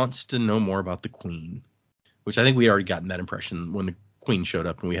Blushweaver wants to know more about the Queen, which I think we had already gotten that impression when the Queen showed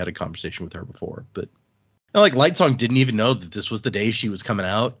up and we had a conversation with her before. But like Lightsong didn't even know that this was the day she was coming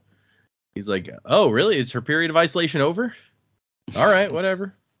out. He's like, "Oh, really? Is her period of isolation over? All right,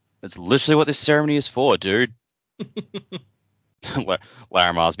 whatever." That's literally what this ceremony is for, dude.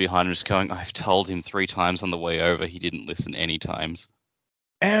 Larimar's behind him just going, "I've told him 3 times on the way over. He didn't listen any times."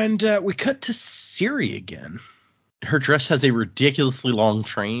 And we cut to Siri again. Her dress has a ridiculously long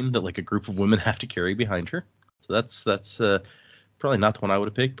train that like a group of women have to carry behind her. So that's probably not the one I would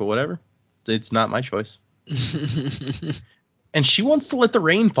have picked, but whatever. It's not my choice. And she wants to let the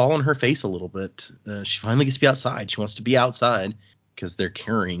rain fall on her face a little bit. She finally gets to be outside. She wants to be outside because they're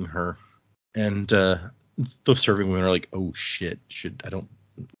carrying her. And the serving women are like, "Oh shit,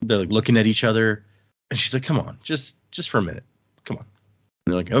 they're like looking at each other." And she's like, "Come on, just for a minute. Come on."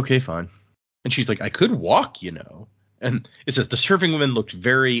 And they're like, "Okay, fine." And she's like, "I could walk, you know." And it says the serving women looked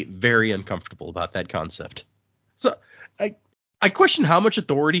very, very uncomfortable about that concept. So I question how much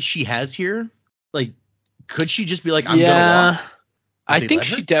authority she has here. Like, could she just be like, "I'm gonna walk"? I think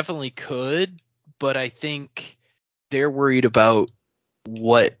she definitely could, but I think they're worried about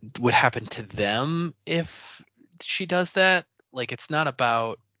what would happen to them if she does that. Like, it's not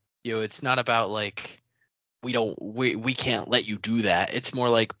about like we can't let you do that. It's more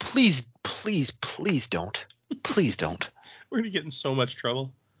like, please don't. Please don't. We're gonna get in so much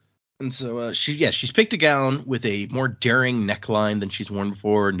trouble. And so she's picked a gown with a more daring neckline than she's worn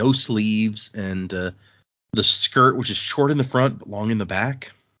before, no sleeves, and the skirt, which is short in the front but long in the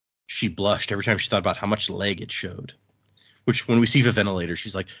back. She blushed every time she thought about how much leg it showed. Which, when we see Vivenna later,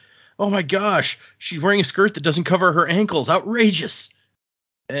 she's like, "Oh my gosh, she's wearing a skirt that doesn't cover her ankles. Outrageous."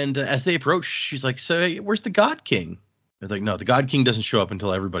 And as they approach, she's like, "So, where's the God King?" They're like, "No, the God King doesn't show up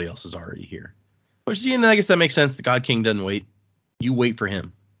until everybody else is already here." Which, and I guess that makes sense. The God King doesn't wait. You wait for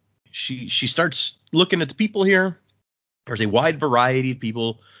him. She starts looking at the people here. There's a wide variety of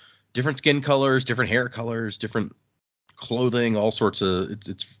people, different skin colors, different hair colors, different clothing, all sorts of.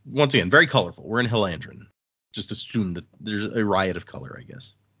 It's once again very colorful. We're in Helandrin. Just assume that there's a riot of color, I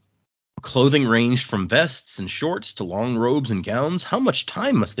guess. Clothing ranged from vests and shorts to long robes and gowns. How much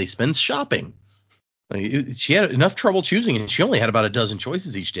time must they spend shopping? She had enough trouble choosing, and she only had about a dozen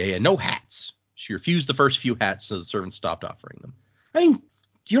choices each day, and no hats. She refused the first few hats, so the servants stopped offering them. I mean,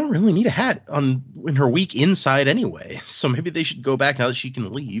 you don't really need a hat in her week inside anyway. So maybe they should go back now that she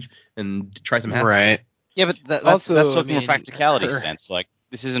can leave and try some hats. Right. Yeah, but that's Also, talking from a I mean, practicality her- sense. Like,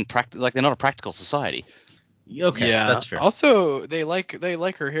 this isn't like they're not a practical society. Okay, yeah. that's fair. Also, they like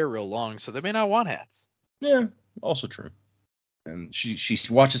her hair real long, so they may not want hats. Yeah, also true. And she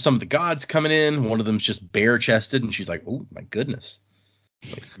watches some of the gods coming in. One of them's just bare chested, and she's like, "Oh my goodness!"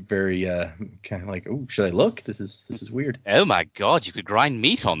 Like very kind of like, "Oh, should I look? This is weird." Oh my god, you could grind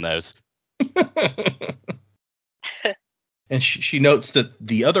meat on those. And she notes that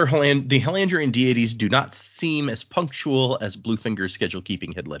the Halandrian deities do not seem as punctual as Bluefinger's schedule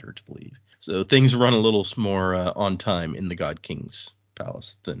keeping had led her to believe. So things run a little more on time in the God King's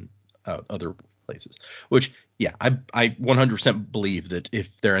palace than other places. Which, yeah, I 100% believe that if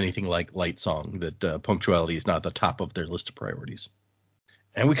they're anything like Lightsong, that punctuality is not at the top of their list of priorities.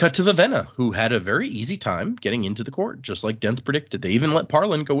 And we cut to Vivenna, who had a very easy time getting into the court, just like Denth predicted. They even let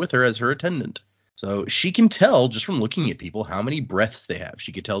Parlin go with her as her attendant. So she can tell just from looking at people how many breaths they have.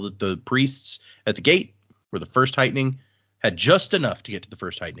 She could tell that the priests at the gate for the first heightening had just enough to get to the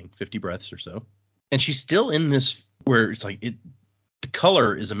first heightening, 50 breaths or so. And she's still in this where it's like the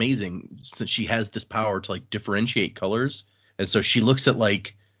color is amazing since she has this power to like differentiate colors. And so she looks at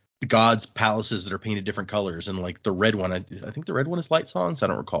like the gods' palaces that are painted different colors, and like the red one, I think the red one is Lightsong, so I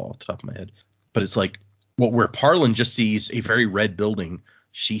don't recall off the top of my head. But it's like where Parlin just sees a very red building,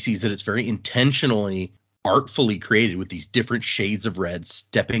 she sees that it's very intentionally, artfully created with these different shades of red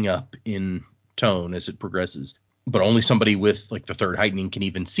stepping up in tone as it progresses. But only somebody with like the third heightening can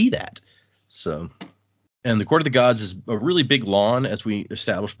even see that. So, and the Court of the Gods is a really big lawn, as we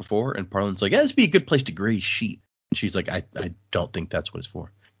established before. And Parlin's like, yeah, this would be a good place to graze sheep. And she's like, I don't think that's what it's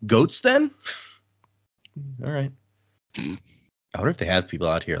for. Goats then? All right. I wonder if they have people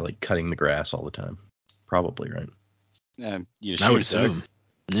out here like cutting the grass all the time. Probably, right? You'd I would assume so. assume.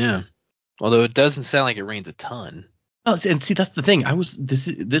 Yeah. Although it doesn't sound like it rains a ton. Oh, and see, that's the thing.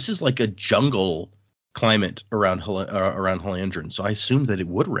 This is like a jungle climate around Halandrin, so I assumed that it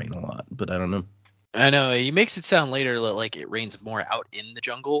would rain a lot, but I don't know. I know he makes it sound later that like it rains more out in the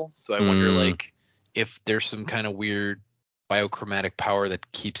jungle, so I wonder like if there's some kind of weird biochromatic power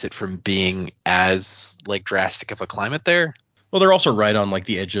that keeps it from being as like drastic of a climate there. Well, they're also right on like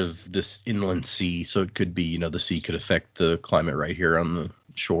the edge of this inland sea, so it could be, the sea could affect the climate right here on the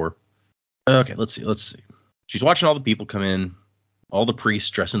shore. Okay, let's see. She's watching all the people come in, all the priests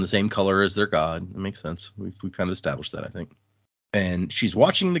dressed in the same color as their god. That makes sense. We've kind of established that, I think. And she's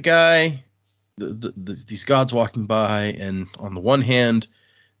watching the guy, these gods walking by, and on the one hand,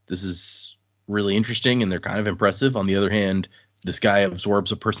 this is really interesting and they're kind of impressive. On the other hand, this guy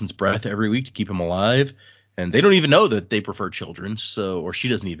absorbs a person's breath every week to keep him alive, and they don't even know that they prefer children, or she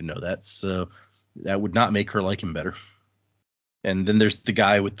doesn't even know that, so that would not make her like him better. And then there's the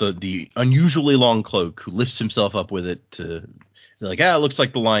guy with the unusually long cloak who lifts himself up with it to be like, it looks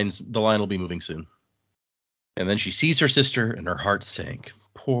like the line will be moving soon. And then she sees her sister and her heart sank.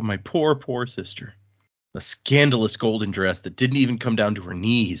 My poor sister. A scandalous golden dress that didn't even come down to her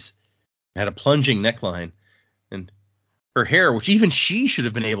knees. It had a plunging neckline. And her hair, which even she should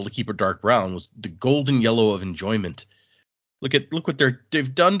have been able to keep a dark brown, was the golden yellow of enjoyment. Look what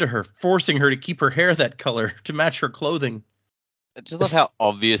they've done to her, forcing her to keep her hair that color to match her clothing. I just love how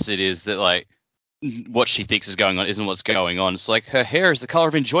obvious it is that, like, what she thinks is going on isn't what's going on. It's like, her hair is the color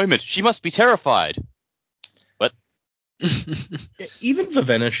of enjoyment. She must be terrified. What? Even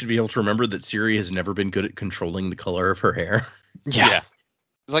Vivenna should be able to remember that Siri has never been good at controlling the color of her hair. Yeah.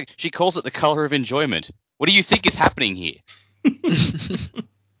 It's like, she calls it the color of enjoyment. What do you think is happening here?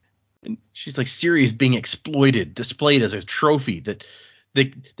 And she's like, Siri is being exploited, displayed as a trophy that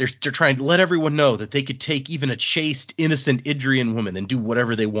they're trying to let everyone know that they could take even a chaste, innocent Idrian woman and do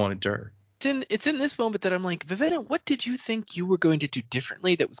whatever they wanted to her. It's in this moment that I'm like, Vivenna, what did you think you were going to do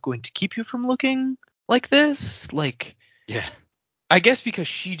differently that was going to keep you from looking like this? Like, Yeah. I guess because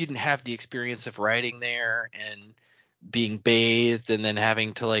she didn't have the experience of riding there and being bathed and then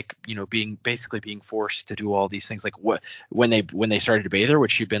having to like, being forced to do all these things. Like what when they started to bathe her,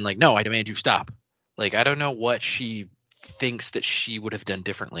 would she have been like, no, I demand you stop? Like, I don't know what she thinks that she would have done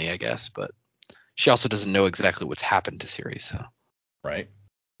differently, I guess, but she also doesn't know exactly what's happened to Siri, so. Right.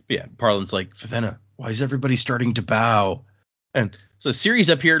 Yeah, Parlin's like, Vivenna, why is everybody starting to bow? And so Siri's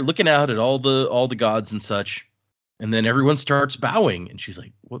up here looking out at all the gods and such, and then everyone starts bowing, and she's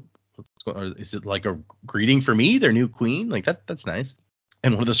like, what's going on? Is it like a greeting for me, their new queen? Like that's nice.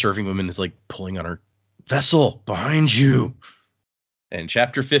 And one of the serving women is like pulling on her vessel behind you. And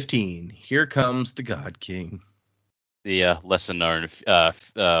chapter 15, here comes the God King. The lesser known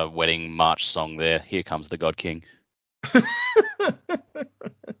wedding march song there. Here comes the God King.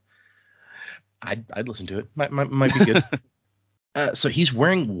 I'd listen to it. Might be good. So he's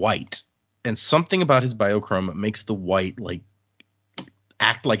wearing white, and something about his biochrome makes the white like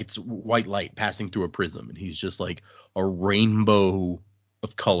act like it's white light passing through a prism, and he's just like a rainbow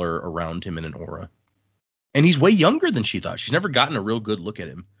of color around him in an aura. And he's way younger than she thought. She's never gotten a real good look at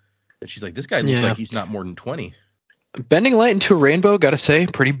him. And she's like, this guy looks like he's not more than 20. Bending light into a rainbow, gotta say,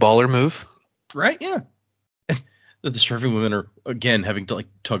 pretty baller move. Right? Yeah. The serving women are, again, having to like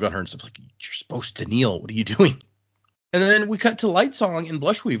tug on her and stuff like, you're supposed to kneel. What are you doing? And then we cut to Lightsong and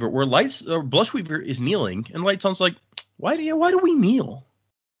Blushweaver, where Blushweaver is kneeling, and Lightsong's like, why do we kneel?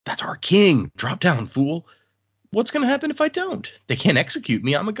 That's our king. Drop down, fool. What's going to happen if I don't? They can't execute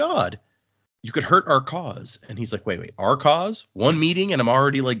me. I'm a god. You could hurt our cause. And he's like, wait, our cause? One meeting and I'm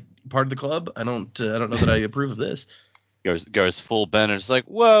already like part of the club? I don't know that I approve of this. Goes full Bennett. It's like,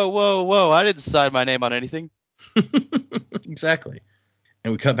 whoa. I didn't sign my name on anything. Exactly.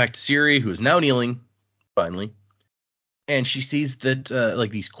 And we cut back to Siri, who is now kneeling, finally. And she sees that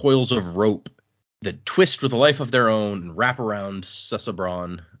like these coils of rope that twist with a life of their own and wrap around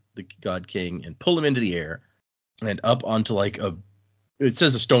Susabron, the God King, and pull him into the air and up onto like it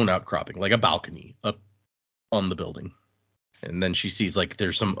says a stone outcropping, like a balcony up on the building. And then she sees like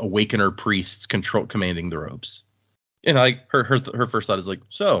there's some awakener priests commanding the ropes. And like her first thought is like,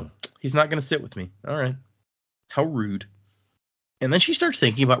 so he's not going to sit with me. All right. How rude. And then she starts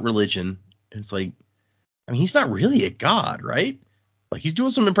thinking about religion. And it's like, I mean, he's not really a god, right? Like, he's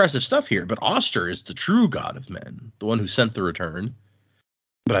doing some impressive stuff here, but Oster is the true god of men, the one who sent the return.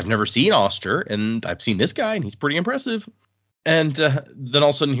 But I've never seen Oster, and I've seen this guy, and he's pretty impressive. And then all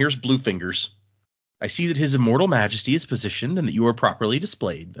of a sudden, here's Blue Fingers. I see that his immortal majesty is positioned and that you are properly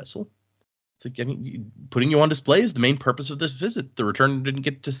displayed, Vessel. It's like, I mean, putting you on display is the main purpose of this visit. The return didn't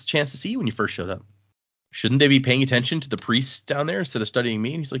get a chance to see you when you first showed up. Shouldn't they be paying attention to the priests down there instead of studying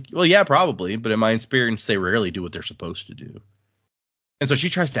me? And he's like, well, yeah, probably. But in my experience, they rarely do what they're supposed to do. And so she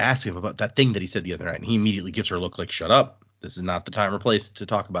tries to ask him about that thing that he said the other night. And he immediately gives her a look like, shut up. This is not the time or place to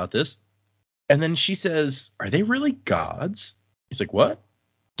talk about this. And then she says, are they really gods? He's like, what?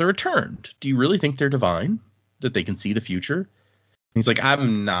 They're returned. Do you really think they're divine? That they can see the future? And he's like,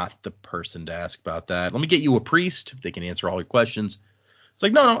 I'm not the person to ask about that. Let me get you a priest. They can answer all your questions. It's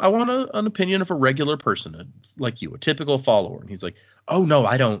like, no, I want an opinion of a regular person, like you, a typical follower. And he's like, oh, no,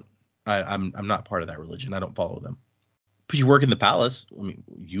 I don't. I'm not part of that religion. I don't follow them. But you work in the palace. I mean,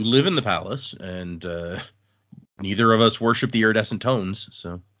 you live in the palace, and neither of us worship the iridescent tones.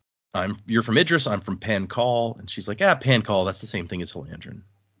 So you're from Idris. I'm from Pankal. And she's like, Pankal, that's the same thing as Halandrin.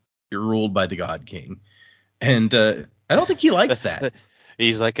 You're ruled by the God King. And I don't think he likes that.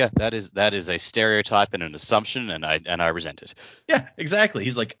 He's like, that is a stereotype and an assumption, and I resent it. Yeah, exactly.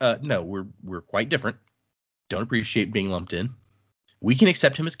 He's like, no, we're quite different. Don't appreciate being lumped in. We can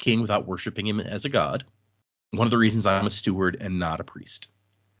accept him as king without worshiping him as a god. One of the reasons I'm a steward and not a priest.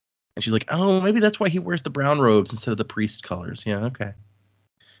 And she's like, oh, maybe that's why he wears the brown robes instead of the priest colors. Yeah, okay.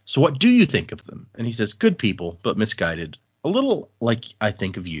 So what do you think of them? And he says, good people, but misguided. A little like I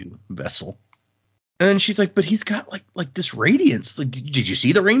think of you, Vessel. And then she's like, but he's got like this radiance. Like, did you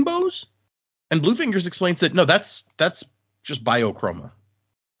see the rainbows? And Bluefingers explains that no, that's just biochroma.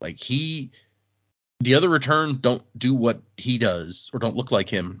 Like the other return don't do what he does or don't look like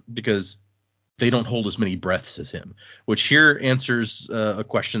him because they don't hold as many breaths as him. Which here answers a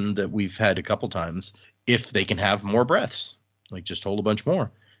question that we've had a couple times: if they can have more breaths, like just hold a bunch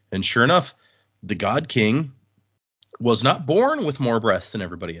more. And sure enough, the God King was not born with more breaths than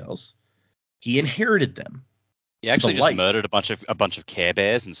everybody else. He inherited them. He actually just murdered a bunch of Care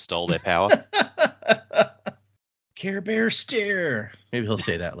Bears and stole their power. Care Bear stare. Maybe he'll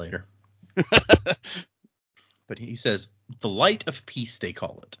say that later. But he says, the light of peace, they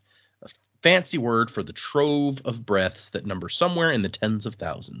call it. A fancy word for the trove of breaths that number somewhere in the tens of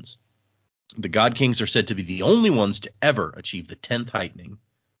thousands. The God Kings are said to be the only ones to ever achieve the 10th heightening.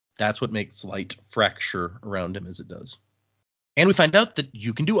 That's what makes light fracture around him as it does. And we find out that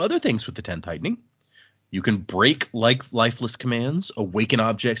you can do other things with the 10th heightening. You can break lifeless commands, awaken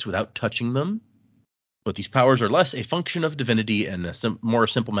objects without touching them. But these powers are less a function of divinity and more a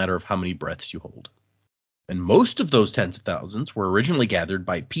simple matter of how many breaths you hold. And most of those tens of thousands were originally gathered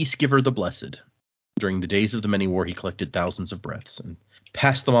by Peacegiver the Blessed. During the days of the Many War, he collected thousands of breaths and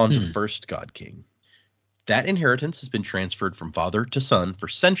passed them on to the first God King. That inheritance has been transferred from father to son for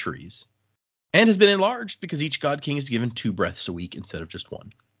centuries, and has been enlarged because each God King is given 2 breaths a week instead of just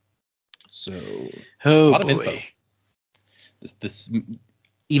 1. So, a lot of info. This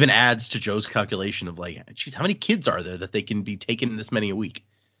even adds to Joe's calculation of like, geez, how many kids are there that they can be taking this many a week?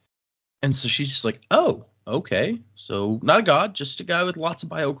 And so she's just like, oh, okay, so not a god, just a guy with lots of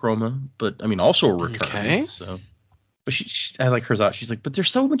biochroma, but I mean also a retarded. Okay. So, but I like her thought. She's like, but they're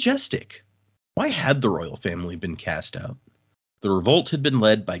so majestic. Why had the royal family been cast out? The revolt had been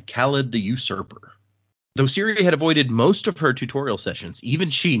led by Khalid the Usurper. Though Siri had avoided most of her tutorial sessions, even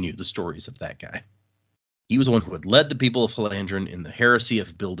she knew the stories of that guy. He was the one who had led the people of Halandron in the heresy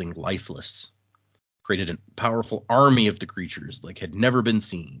of building Lifeless, created a powerful army of the creatures like had never been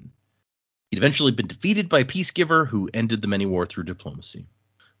seen. He'd eventually been defeated by a peacegiver who ended the many war through diplomacy.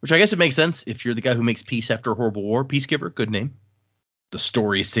 Which I guess it makes sense if you're the guy who makes peace after a horrible war. Peacegiver, good name. The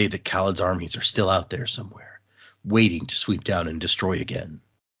stories say that Khalid's armies are still out there somewhere, waiting to sweep down and destroy again.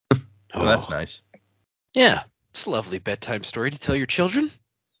 Oh, that's nice. Yeah, it's a lovely bedtime story to tell your children.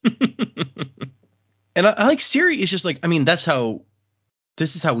 And I like Siri is just like, I mean, this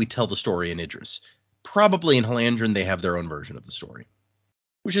is how we tell the story in Idris. Probably in Halandron, they have their own version of the story,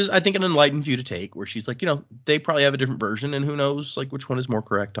 which is, I think, an enlightened view to take, where she's like, they probably have a different version, and who knows, like, which one is more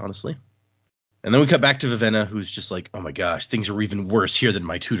correct, honestly. And then we cut back to Vivenna, who's just like, oh my gosh, things are even worse here than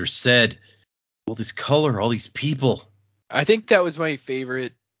my tutor said. All this color, all these people. I think that was my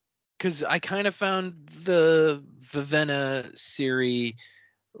favorite, because I kind of found the Vivenna Siri,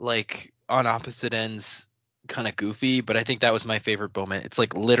 like, on opposite ends kind of goofy, but I think that was my favorite moment. It's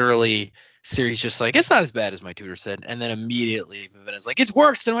like literally Siri's just like, it's not as bad as my tutor said, and then immediately Vivenna's like, it's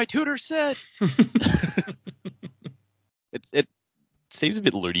worse than my tutor said. It seems a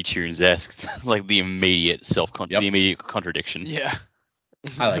bit Looney Tunes-esque. It's like the immediate the immediate contradiction. Yeah.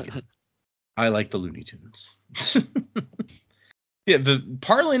 I like it. I like the Looney Tunes. Yeah, the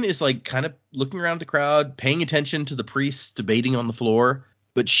Parlin is like kind of looking around the crowd, paying attention to the priests debating on the floor,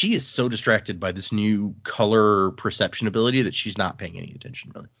 but she is so distracted by this new color perception ability that she's not paying any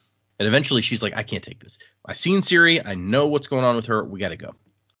attention, really. And eventually she's like, I can't take this. I've seen Siri. I know what's going on with her. We got to go.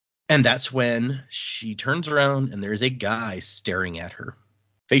 And that's when she turns around and there's a guy staring at her.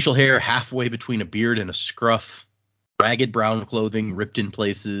 Facial hair halfway between a beard and a scruff, ragged brown clothing ripped in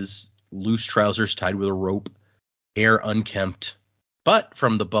places, loose trousers tied with a rope, hair unkempt. But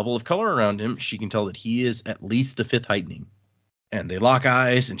from the bubble of color around him, she can tell that he is at least the fifth heightening. And they lock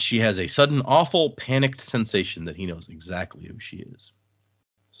eyes, and she has a sudden, awful, panicked sensation that he knows exactly who she is.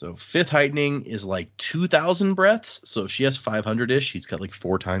 So fifth heightening is like 2,000 breaths. So if she has 500-ish, he's got like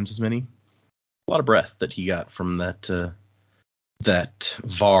 4 times as many. A lot of breath that he got from that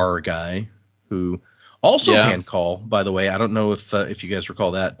Var guy, who also can call, by the way. I don't know if you guys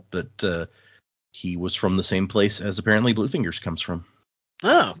recall that, but he was from the same place as apparently Bluefingers comes from.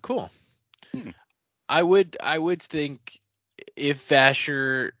 Oh, cool. I would think if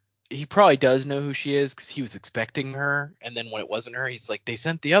Vasher, he probably does know who she is because he was expecting her, and then when it wasn't her, he's like, they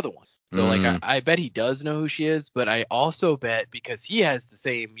sent the other one. So like I bet he does know who she is, but I also bet because he has the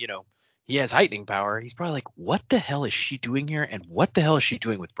same, he has heightening power, he's probably like, what the hell is she doing here, and what the hell is she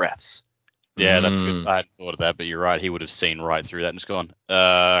doing with breaths? Yeah, that's good. I hadn't thought of that, but you're right. He would have seen right through that and just gone,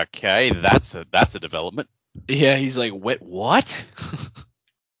 okay, that's a development. Yeah, he's like, what?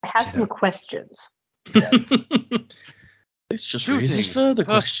 I have some questions. Yes. Let's just raise these further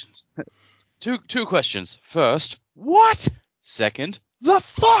questions. Two questions. First, what? Second, the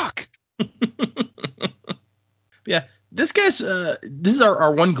fuck? Yeah, this guy's this is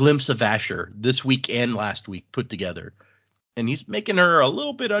our one glimpse of Vasher this week and last week put together, and he's making her a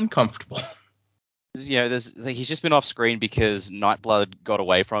little bit uncomfortable. He's just been off screen because Nightblood got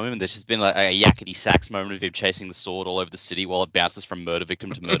away from him, and there's just been like a yakety sax moment of him chasing the sword all over the city while it bounces from murder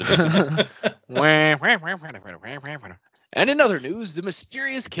victim to murder victim. And in other news, the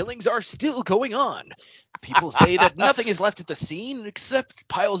mysterious killings are still going on. People say that nothing is left at the scene except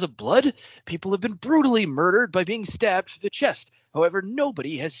piles of blood. People have been brutally murdered by being stabbed through the chest. However,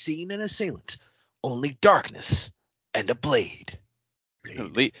 nobody has seen an assailant. Only darkness and a blade.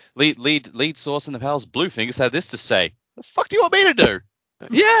 Lead source in the Palace Bluefingers had this to say. The fuck do you want me to do?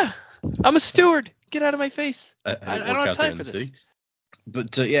 Yeah, I'm a steward. Get out of my face. I don't have time for this. City.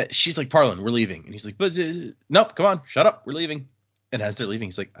 But yeah, she's like, Parlin, we're leaving. And he's like, but nope, come on, shut up, we're leaving. And as they're leaving,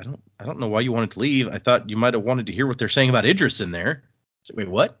 he's like, I don't know why you wanted to leave. I thought you might have wanted to hear what they're saying about Idris in there. Like, wait,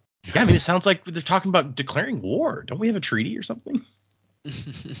 what? Yeah, I mean, it sounds like they're talking about declaring war. Don't we have a treaty or something?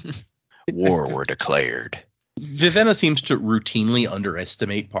 War were declared. Vivenna seems to routinely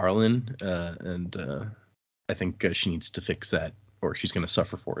underestimate Parlin, and I think she needs to fix that, or she's going to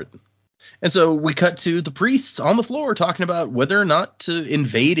suffer for it. And so we cut to the priests on the floor talking about whether or not to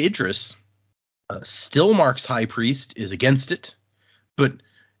invade Idris. Stillmark's high priest is against it, but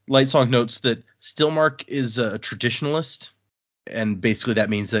Lightsong notes that Stillmark is a traditionalist, and basically that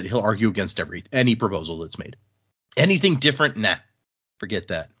means that he'll argue against any proposal that's made. Anything different, nah, forget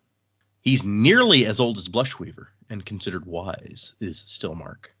that. He's nearly as old as Blushweaver and considered wise, is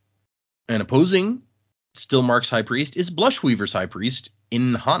Stillmark. And opposing Stillmark's high priest is Blushweaver's high priest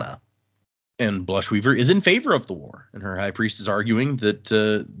in Hana. And Blushweaver is in favor of the war, and her high priest is arguing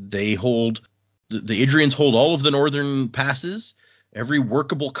that they hold the Idrians hold all of the northern passes, every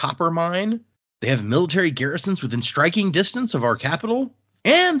workable copper mine. They have military garrisons within striking distance of our capital,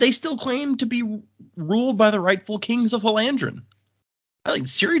 and they still claim to be ruled by the rightful kings of Halandrin. I think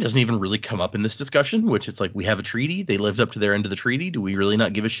Siri doesn't even really come up in this discussion, which it's like, we have a treaty. They lived up to their end of the treaty. Do we really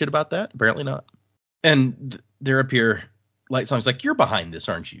not give a shit about that? Apparently not. And they're up here. Lightsong's like, you're behind this,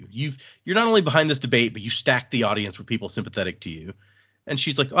 aren't you? You're not only behind this debate, but you stacked the audience with people sympathetic to you. And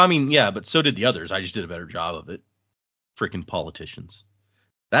she's like, I mean, yeah, but so did the others. I just did a better job of it. Freaking politicians.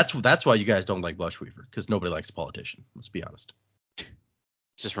 That's why you guys don't like Blushweaver, because nobody likes a politician. Let's be honest.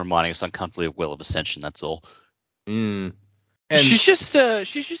 It's just reminding us uncomfortably of Will of Ascension. That's all. And she's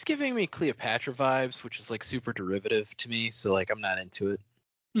just giving me Cleopatra vibes, which is like super derivative to me. So like, I'm not into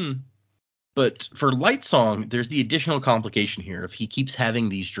it. But for Lightsong, there's the additional complication here. If he keeps having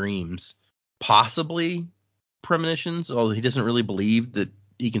these dreams, possibly premonitions, although he doesn't really believe that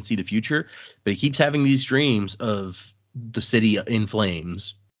he can see the future, but he keeps having these dreams of the city in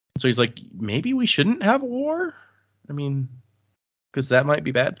flames. So he's like, maybe we shouldn't have a war? I mean, because that might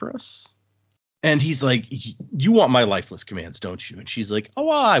be bad for us. And he's like, you want my lifeless commands, don't you? And she's like, oh,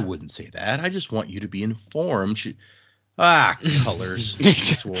 well, I wouldn't say that. I just want you to be informed. Colors.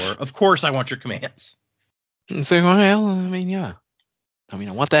 She swore. Of course I want your commands. So, well, I mean, yeah. I mean,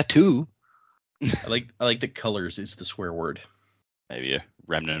 I want that too. I like that colors is the swear word. Maybe a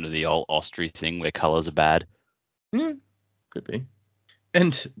remnant of the old Austria thing where colors are bad. Could be.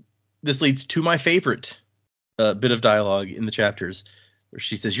 And this leads to my favorite bit of dialogue in the chapters, where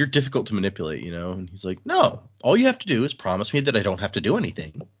she says, you're difficult to manipulate, you know? And he's like, no, all you have to do is promise me that I don't have to do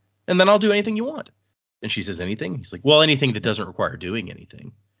anything, and then I'll do anything you want. And she says, anything? He's like, well, anything that doesn't require doing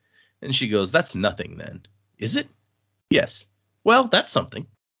anything. And she goes, that's nothing then. Is it? Yes. Well, that's something.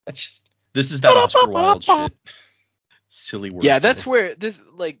 This is that Oscar Wilde shit. Silly word. Yeah, that's where this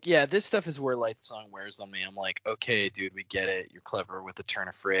stuff is where Lightsong wears on me. I'm like, okay, dude, we get it. You're clever with the turn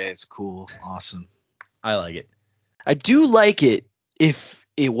of phrase. Cool. Awesome. I like it. I do like it if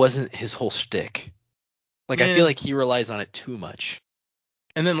it wasn't his whole shtick. Like, I feel like he relies on it too much.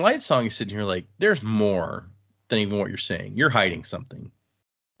 And then Lightsong is sitting here like, there's more than even what you're saying. You're hiding something.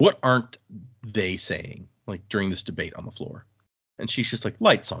 What aren't they saying, like, during this debate on the floor? And she's just like,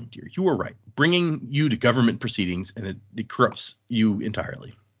 Lightsong, dear, you were right. Bringing you to government proceedings, and it corrupts you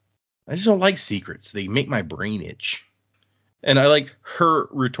entirely. I just don't like secrets. They make my brain itch. And I like her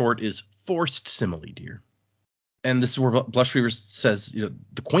retort is forced simile, dear. And this is where Blushweaver says, you know,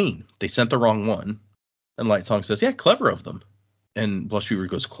 the queen, they sent the wrong one. And Lightsong says, yeah, clever of them. And Blushweaver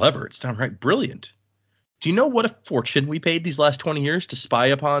goes, clever? It's downright brilliant. Do you know what a fortune we paid these last 20 years to spy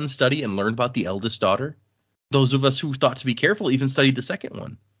upon, study, and learn about the eldest daughter? Those of us who thought to be careful even studied the second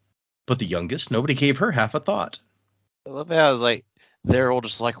one. But the youngest, nobody gave her half a thought. I love how it's like, they're all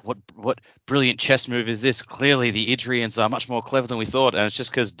just like, what brilliant chess move is this? Clearly the Idrians are much more clever than we thought, and it's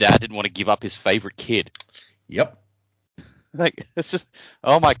just because Dad didn't want to give up his favorite kid. Yep. Like, it's just,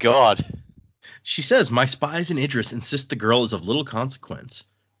 oh my god. She says, my spies in Idris insist the girl is of little consequence,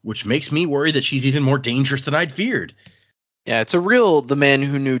 which makes me worry that she's even more dangerous than I'd feared. Yeah, it's a real the man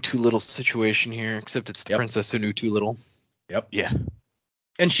who knew too little situation here, except it's the princess who knew too little. Yep. Yeah.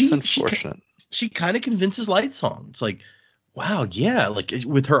 And it's unfortunate. She kind of convinces Lightsong. It's like, wow, yeah, like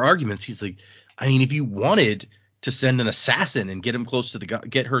with her arguments, he's like, I mean, if you wanted to send an assassin and get her close to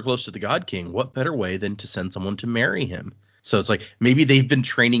the God King, what better way than to send someone to marry him? So it's like, maybe they've been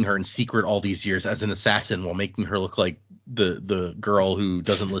training her in secret all these years as an assassin while making her look like the girl who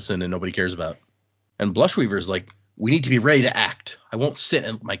doesn't listen and nobody cares about. And Blushweaver's like, we need to be ready to act. I won't sit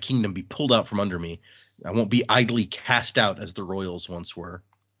and let my kingdom be pulled out from under me. I won't be idly cast out as the royals once were.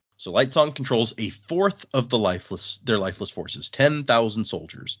 So Lightsong controls a fourth of their lifeless forces, 10,000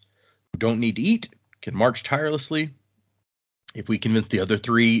 soldiers who don't need to eat, can march tirelessly. If we convince the other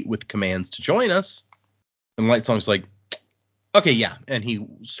three with commands to join us, and Lightsong's like, okay, yeah, and he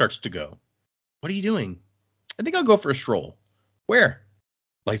starts to go. What are you doing? I think I'll go for a stroll. Where?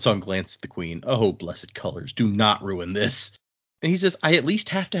 Lightsong glanced at the queen. Oh, blessed colors, do not ruin this. And he says, I at least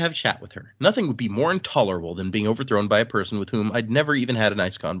have to have a chat with her. Nothing would be more intolerable than being overthrown by a person with whom I'd never even had a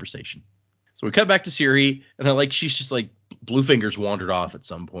nice conversation. So we cut back to Siri, and she's just like, blue fingers wandered off at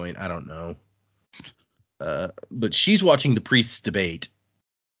some point. I don't know. But she's watching the priests debate,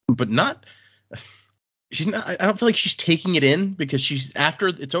 but not. She's not. I don't feel like she's taking it in, because she's, after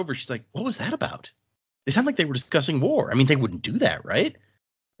it's over, she's like, what was that about? They sound like they were discussing war. I mean, they wouldn't do that, right?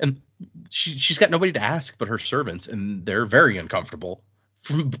 And she's got nobody to ask but her servants, and they're very uncomfortable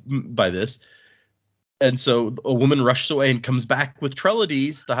by this. And so a woman rushes away and comes back with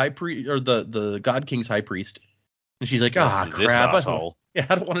Trelades, the high priest, or the God King's high priest. And she's like, This crap. asshole.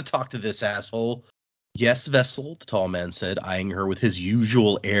 I don't want to talk to this asshole. Yes, Vessel, the tall man said, eyeing her with his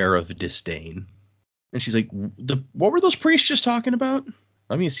usual air of disdain. And she's like, what were those priests just talking about?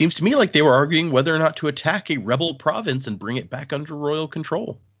 I mean, it seems to me like they were arguing whether or not to attack a rebel province and bring it back under royal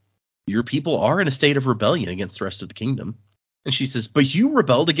control. Your people are in a state of rebellion against the rest of the kingdom. And she says, but you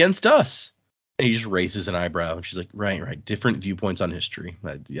rebelled against us. And he just raises an eyebrow. And she's like, right. Different viewpoints on history.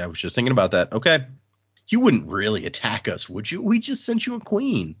 I was just thinking about that. Okay. You wouldn't really attack us, would you? We just sent you a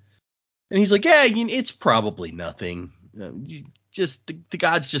queen. And he's like, yeah, it's probably nothing. The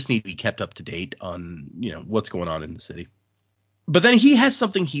gods just need to be kept up to date on, what's going on in the city. But then he has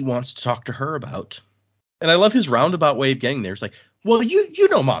something he wants to talk to her about. And I love his roundabout way of getting there. It's like, well, you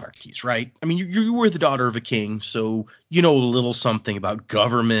know monarchies, right? I mean, you were the daughter of a king, so you know a little something about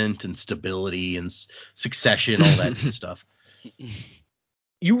government and stability and succession, all that good stuff.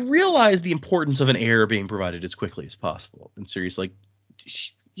 You realize the importance of an heir being provided as quickly as possible. And Siri's like,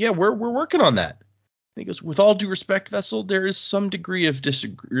 yeah, we're working on that. And he goes, with all due respect, Vessel, there is some degree of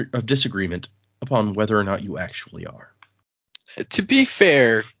disagreement upon whether or not you actually are. To be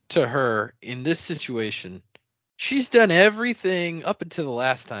fair to her, in this situation, she's done everything up until the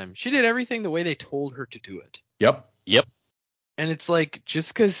last time. She did everything the way they told her to do it. Yep. And it's like,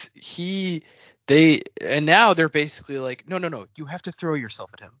 just because and now they're basically like, no, you have to throw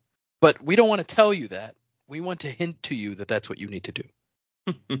yourself at him. But we don't want to tell you that. We want to hint to you that that's what you need to do.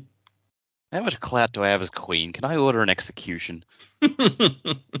 How much clout do I have as queen? Can I order an execution?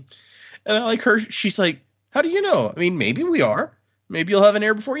 And I like her. She's like, how do you know? I mean, maybe we are. Maybe you'll have an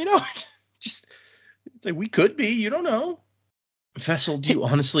heir before you know it. It's like, we could be. You don't know. Vessel, do you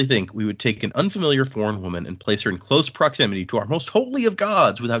honestly think we would take an unfamiliar foreign woman and place her in close proximity to our most holy of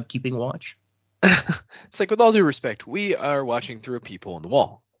gods without keeping watch? It's like, with all due respect, we are watching through a peephole in the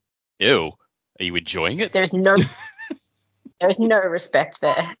wall. Ew. Are you enjoying it? There's no respect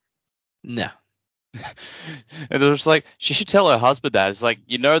there. No. And it was like, she should tell her husband that. It's like,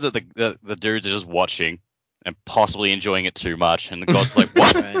 that the dudes are just watching and possibly enjoying it too much. And the god's like,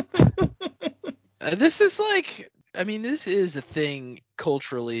 what? Right. This is like, I mean, this is a thing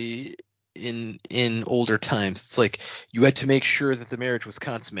culturally in older times. It's like, you had to make sure that the marriage was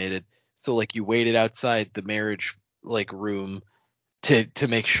consummated. So like, you waited outside the marriage like room to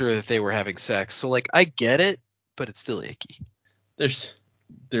make sure that they were having sex. So like, I get it, but it's still icky. There's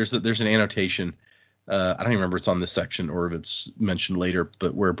an annotation. I don't even remember if it's on this section or if it's mentioned later,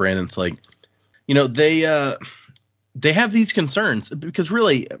 but where Brandon's like, they have these concerns because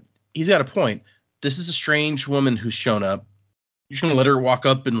really he's got a point. This is a strange woman who's shown up. You're just going to let her walk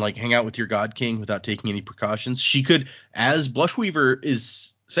up and like hang out with your God King without taking any precautions. She could, as Blushweaver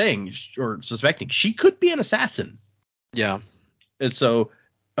is saying or suspecting, she could be an assassin. Yeah. And so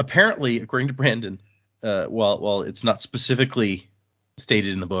apparently, according to Brandon, while it's not specifically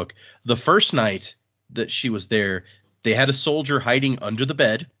stated in the book, the first night that she was there, they had a soldier hiding under the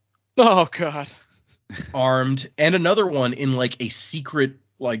bed. Oh, God. Armed, and another one in like a secret,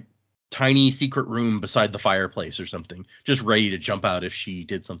 like tiny secret room beside the fireplace or something, just ready to jump out if she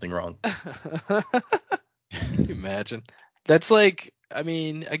did something wrong. Can you imagine? That's like, I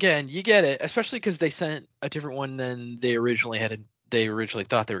mean, again, you get it, especially because they sent a different one than they originally thought they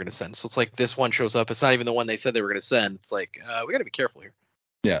were going to send. So it's like, this one shows up. It's not even the one they said they were going to send. It's like, we got to be careful here.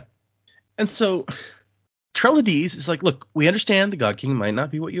 Yeah. And so Trelades is like, look, we understand the God King might not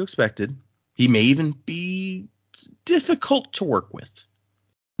be what you expected. He may even be difficult to work with.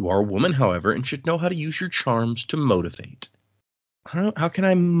 You are a woman, however, and should know how to use your charms to motivate. How can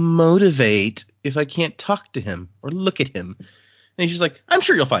I motivate if I can't talk to him or look at him? And he's just like, I'm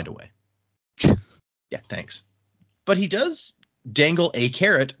sure you'll find a way. Yeah, thanks. But he does dangle a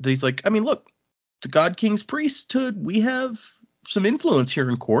carrot that he's like, I mean, look, the God King's priesthood, we have some influence here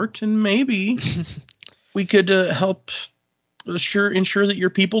in court, and maybe we could help ensure that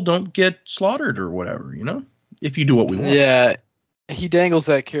your people don't get slaughtered or whatever, if you do what we want. Yeah, he dangles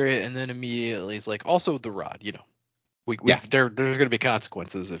that carrot and then immediately is like, also the rod, there's going to be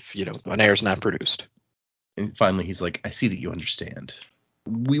consequences if, an heir's not produced. And finally, he's like, I see that you understand.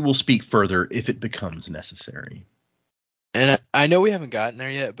 We will speak further if it becomes necessary. And I know we haven't gotten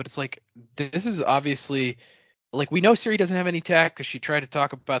there yet, but it's like, this is obviously, like, we know Siri doesn't have any tact because she tried to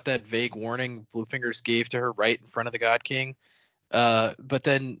talk about that vague warning Bluefingers gave to her right in front of the God King. But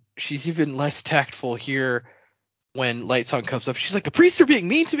then she's even less tactful here when Lightsong comes up. She's like, the priests are being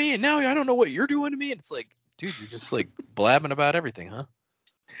mean to me, and now I don't know what you're doing to me. And it's like, dude, you're just like blabbing about everything, huh?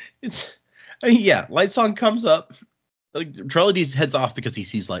 It's yeah, Lightsong comes up. Like Trellides heads off because he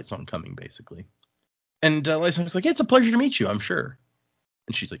sees Lightsong coming, basically. And Lightsong's like, yeah, it's a pleasure to meet you, I'm sure.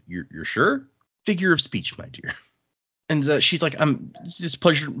 And she's like, you're sure? Figure of speech, my dear. And she's like, it's just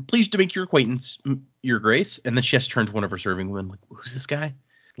pleased to make your acquaintance, your grace. And then she has to turn to one of her serving women, like, who's this guy?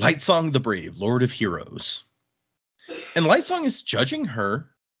 Lightsong the Brave, Lord of Heroes. And Lightsong is judging her,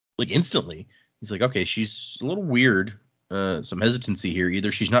 like, instantly. He's like, okay, she's a little weird. Some hesitancy here.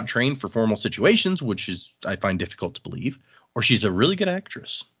 Either she's not trained for formal situations, which is I find difficult to believe, or she's a really good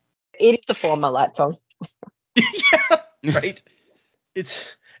actress. It is the former, Lightsong. Yeah, right. It's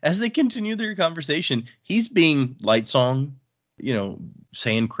as they continue their conversation, he's being Lightsong,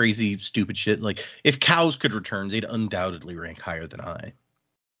 saying crazy, stupid shit. Like, if cows could return, they'd undoubtedly rank higher than I.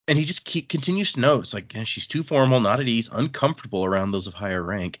 And he just continues to note, it's like, she's too formal, not at ease, uncomfortable around those of higher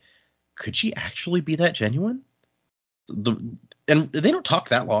rank. Could she actually be that genuine? And they don't talk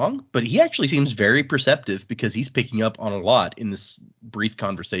that long, but he actually seems very perceptive because he's picking up on a lot in this brief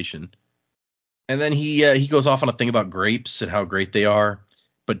conversation. And then he goes off on a thing about grapes and how great they are,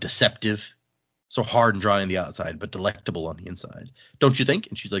 but deceptive. So hard and dry on the outside, but delectable on the inside. Don't you think?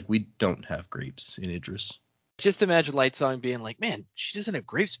 And she's like, we don't have grapes in Idris. Just imagine Lightsong being like, man, she doesn't have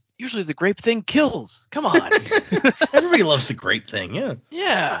grapes. Usually the grape thing kills. Come on. Everybody loves the grape thing, yeah.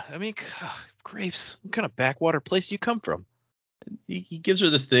 Yeah, I mean, grapes. What kind of backwater place do you come from? He gives her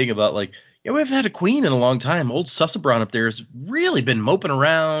this thing about like, yeah, we've had a queen in a long time. Old Sussabron up there has really been moping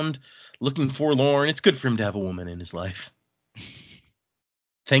around, looking forlorn. It's good for him to have a woman in his life.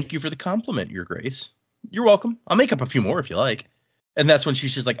 Thank you for the compliment, Your Grace. You're welcome. I'll make up a few more if you like. And that's when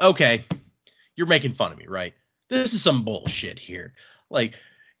she's just like, okay, you're making fun of me, right? This is some bullshit here. Like,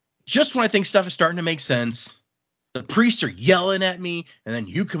 just when I think stuff is starting to make sense, the priests are yelling at me, and then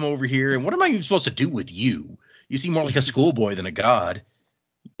you come over here, and what am I even supposed to do with you? You seem more like a schoolboy than a god.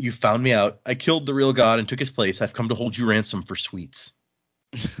 You found me out. I killed the real god and took his place. I've come to hold you ransom for sweets.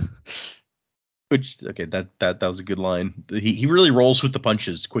 Which, okay, that was a good line. He really rolls with the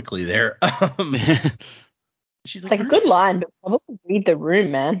punches quickly there. She's It's like a good line, but probably read the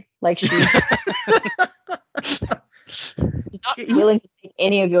room, man. Like she's not willing to take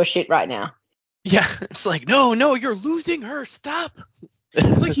any of your shit right now. Yeah, it's like, no, you're losing her. Stop.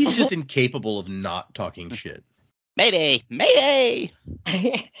 It's like he's just incapable of not talking shit. Mayday! Mayday!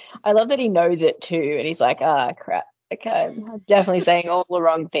 I love that he knows it too, and he's like, crap. Okay, I'm definitely saying all the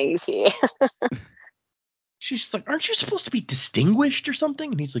wrong things here. She's just like, aren't you supposed to be distinguished or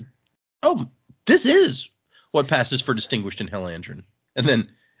something? And he's like, oh, this is what passes for distinguished in Helandrin. And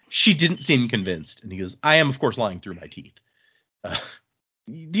then she didn't seem convinced. And he goes, I am, of course, lying through my teeth.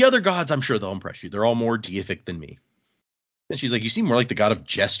 The other gods, I'm sure they'll impress you. They're all more deific than me. And she's like, you seem more like the god of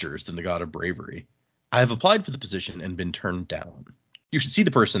gestures than the god of bravery. I have applied for the position and been turned down. You should see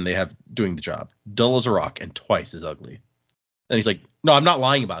the person they have doing the job. Dull as a rock and twice as ugly. And he's like, no, I'm not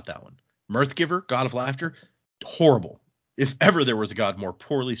lying about that one. Mirthgiver, god of laughter, horrible. If ever there was a god more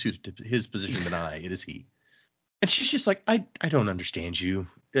poorly suited to his position than I, it is he. And she's just like, I don't understand you.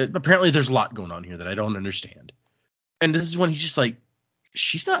 Apparently there's a lot going on here that I don't understand. And this is when he's just like,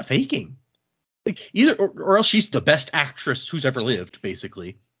 she's not faking. Like, either or else she's the best actress who's ever lived,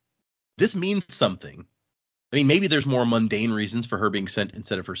 basically. This means something. I mean, maybe there's more mundane reasons for her being sent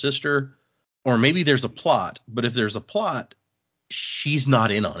instead of her sister, or maybe there's a plot. But if there's a plot, she's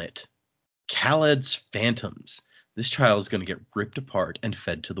not in on it. Khaled's phantoms. This child is going to get ripped apart and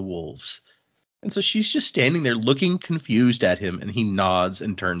fed to the wolves. And so she's just standing there looking confused at him, and he nods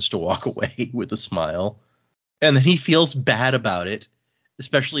and turns to walk away with a smile. And then he feels bad about it,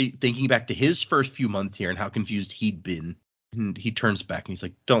 especially thinking back to his first few months here and how confused he'd been. And he turns back and he's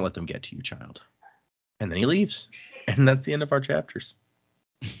like, don't let them get to you, child. And then he leaves. And that's the end of our chapters.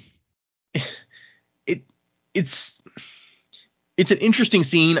 It's an interesting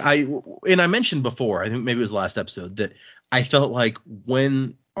scene. I mentioned before, I think maybe it was last episode, that I felt like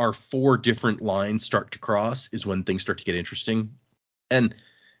when our 4 different lines start to cross is when things start to get interesting. And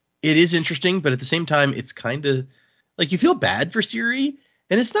it is interesting, but at the same time, it's kind of like you feel bad for Siri.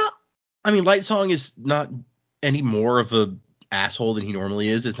 And it's not, I mean, Lightsong is not any more of a asshole than he normally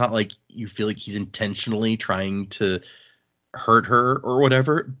is. It's not like you feel like he's intentionally trying to hurt her or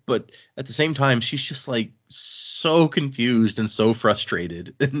whatever. But at the same time, she's just like so confused and so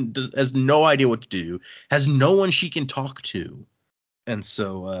frustrated and has no idea what to do, has no one she can talk to. And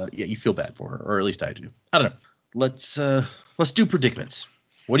so, yeah, you feel bad for her, or at least I do. I don't know. Let's do predicaments.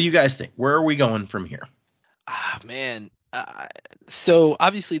 What do you guys think? Where are we going from here? Man. So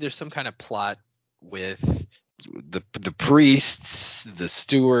obviously there's some kind of plot with the priests, the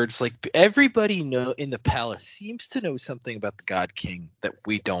stewards, like everybody in the palace seems to know something about the God King that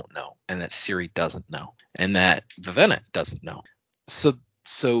we don't know, and that Siri doesn't know, and that Vivenna doesn't know.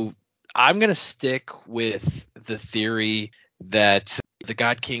 So I'm gonna stick with the theory that the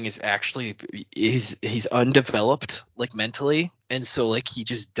God King is actually he's undeveloped, like, mentally, and so, like, he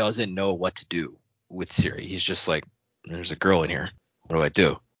just doesn't know what to do with Siri. He's just like, there's a girl in here. What do I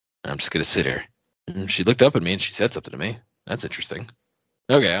do? And I'm just gonna sit here. And she looked up at me and she said something to me. That's interesting.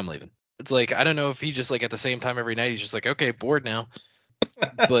 Okay, I'm leaving. It's like, I don't know if he just, like, at the same time every night he's just like, okay, bored now.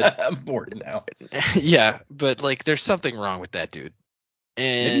 But I'm bored now. yeah, but, like, there's something wrong with that dude.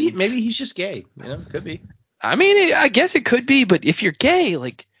 And Maybe he's just gay. Could be. I mean, I guess it could be, but if you're gay,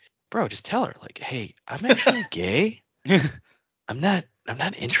 like, bro, just tell her, like, hey, I'm actually gay. I'm not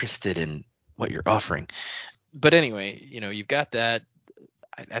interested in what you're offering. But anyway, you've got that.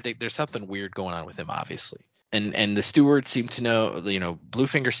 I think there's something weird going on with him, obviously. And the stewards seem to know,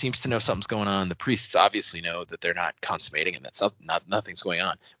 Bluefinger seems to know something's going on. The priests obviously know that they're not consummating and that nothing's going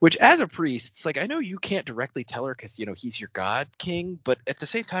on. Which, as a priest, it's like, I know you can't directly tell her because, he's your God King. But at the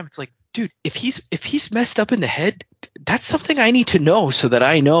same time, it's like, dude, if he's messed up in the head, that's something I need to know so that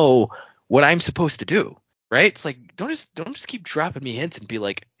I know what I'm supposed to do. Right? It's like, don't just keep dropping me hints and be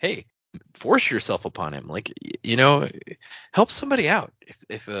like, hey, force yourself upon him. Like, help somebody out.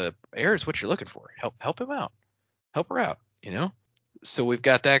 If air is what you're looking for, help him out. Help her out, So we've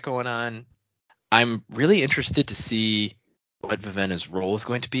got that going on. I'm really interested to see what Vivenna's role is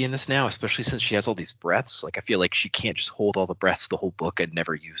going to be in this now, especially since she has all these breaths. Like, I feel like she can't just hold all the breaths the whole book and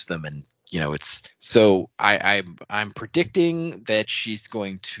never use them. And, it's so I'm predicting that she's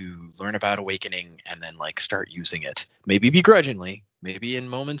going to learn about awakening and then, like, start using it. Maybe begrudgingly, maybe in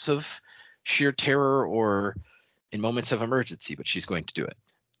moments of sheer terror or in moments of emergency, but she's going to do it.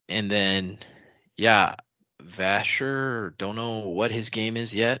 And then, yeah, Vasher, don't know what his game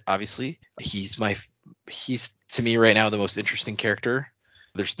is yet. Obviously, he's to me right now the most interesting character.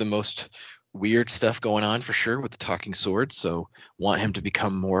 There's the most weird stuff going on for sure with the talking sword, so want him to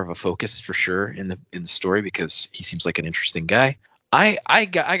become more of a focus for sure in the story because he seems like an interesting guy. I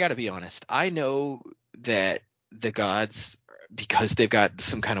got to be honest. I know that the gods, because they've got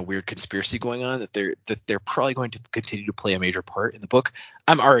some kind of weird conspiracy going on, that they're probably going to continue to play a major part in the book.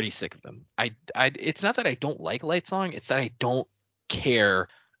 I'm already sick of them. It's not that I don't like Lightsong, it's that I don't care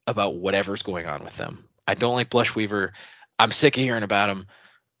about whatever's going on with them. I don't like Blushweaver. I'm sick of hearing about him.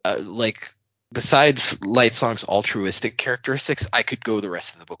 Like, besides Lightsong's altruistic characteristics, I could go the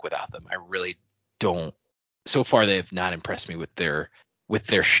rest of the book without them. I really don't. So far, they have not impressed me with their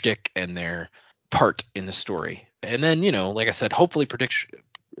shtick and their part in the story. And then, like I said, hopefully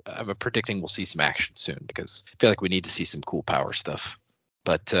I'm predicting we'll see some action soon because I feel like we need to see some cool power stuff.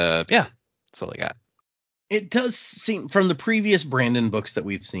 But yeah, that's all I got. It does seem, from the previous Brandon books that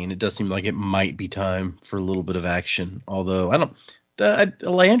we've seen, it does seem like it might be time for a little bit of action. Although the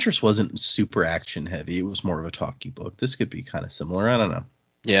Elantris wasn't super action heavy. It was more of a talky book. This could be kind of similar. I don't know.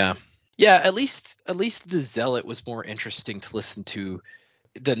 Yeah. At least the Zealot was more interesting to listen to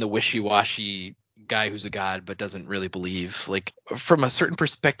than the wishy-washy guy who's a god but doesn't really believe. Like, from a certain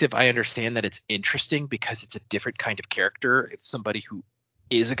perspective, I understand that it's interesting because it's a different kind of character. It's somebody who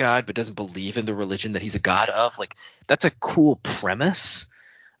is a god but doesn't believe in the religion that he's a god of. Like, that's a cool premise.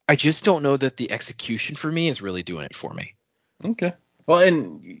 I just don't know that the execution for me is really doing it for me. Okay. Well,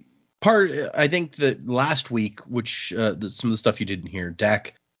 and I think that last week, which some of the stuff you didn't hear,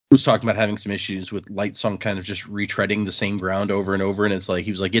 Dak was talking about having some issues with Lightsong kind of just retreading the same ground over and over. And it's like,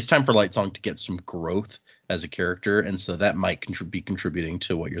 he was like, it's time for Lightsong to get some growth as a character. And so that might be contributing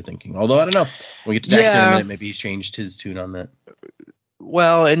to what you're thinking. Although, I don't know. When we get to Dak in a minute, maybe he's changed his tune on that.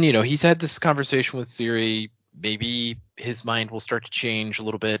 Well, and, he's had this conversation with Siri. Maybe his mind will start to change a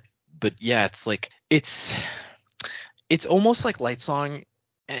little bit. But yeah, it's like, it's almost like Lightsong,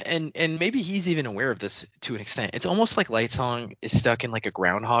 and maybe he's even aware of this to an extent. It's almost like Lightsong is stuck in, like, a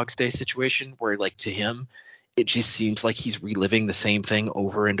Groundhog's Day situation where, like, to him, it just seems like he's reliving the same thing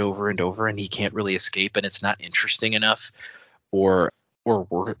over and over and over, and he can't really escape, and it's not interesting enough, or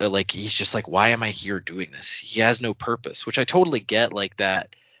like, he's just like, why am I here doing this? He has no purpose, which I totally get, like,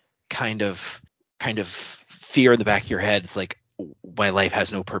 that kind of fear in the back of your head. It's like, my life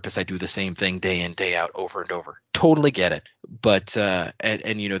has no purpose. I do the same thing day in, day out, over and over. Totally get it. But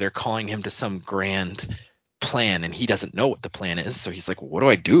and they're calling him to some grand plan, and he doesn't know what the plan is. So he's like, well, what do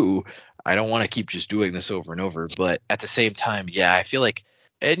I do? I don't want to keep just doing this over and over. But at the same time, yeah, I feel like,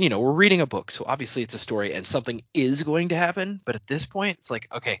 and we're reading a book, so obviously it's a story and something is going to happen. But at this point, it's like,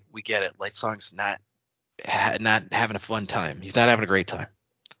 okay, we get it. Lightsong's not having a fun time. He's not having a great time.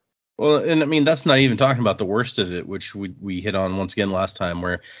 Well, and I mean, that's not even talking about the worst of it, which we hit on once again last time,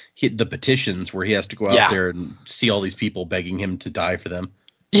 where the petitions, where he has to go out there and see all these people begging him to die for them.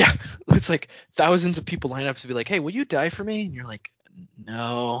 Yeah, it's like thousands of people line up to be like, hey, will you die for me? And you're like,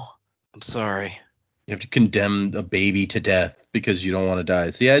 no, I'm sorry. You have to condemn a baby to death because you don't want to die.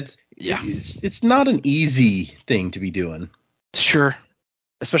 So it's not an easy thing to be doing. Sure,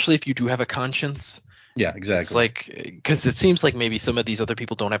 especially if you do have a conscience. Yeah, exactly. It's like, because it seems like maybe some of these other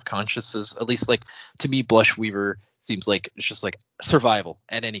people don't have consciences. At least, like, to me, Blush Weaver seems like it's just like survival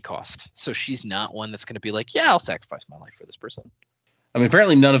at any cost. So she's not one that's going to be like, yeah, I'll sacrifice my life for this person. I mean,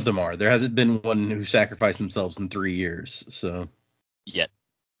 apparently none of them are. There hasn't been one who sacrificed themselves in 3 years. So yet.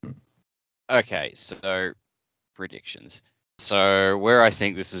 Okay, so predictions. So where I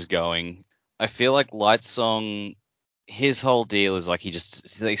think this is going, I feel like Lightsong, his whole deal is like he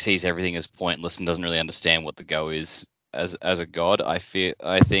sees everything as pointless and doesn't really understand what the go is as a god. I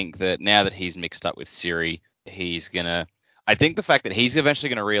think that now that he's mixed up with Siri, I think the fact that he's eventually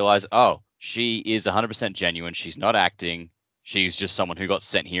gonna realize, oh, she is 100% genuine. She's not acting. She's just someone who got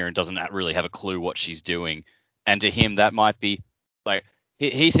sent here and doesn't really have a clue what she's doing. And to him, that might be like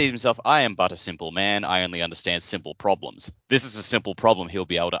he sees himself. I am but a simple man. I only understand simple problems. This is a simple problem he'll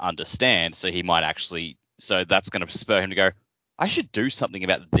be able to understand. So he might actually. So that's going to spur him to go, I should do something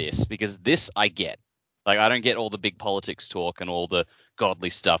about this because this I get. Like, I don't get all the big politics talk and all the godly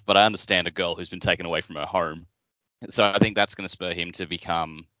stuff, but I understand a girl who's been taken away from her home. So I think that's going to spur him to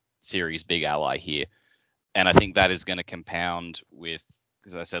become Siri's big ally here. And I think that is going to compound with,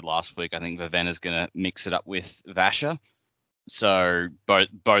 because I said last week, I think Vivenna's going to mix it up with Vasher. So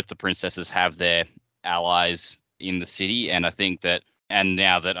both the princesses have their allies in the city, and I think that, and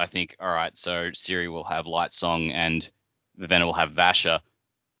now that I think, all right, so Siri will have Lightsong and Vivenna will have Vasher.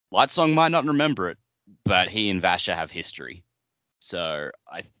 Lightsong might not remember it, but he and Vasher have history. So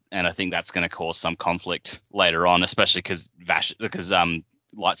I think that's going to cause some conflict later on, especially because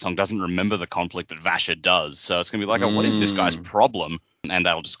Lightsong doesn't remember the conflict, but Vasher does. So it's going to be like, oh, what is this guy's problem? And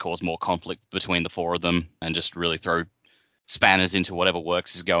that'll just cause more conflict between the four of them and just really throw spanners into whatever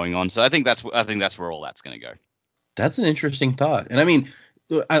works is going on. So I think that's where all that's going to go. That's an interesting thought. And I mean,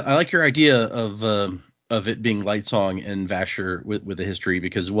 I like your idea of it being Lightsong and Vasher with the history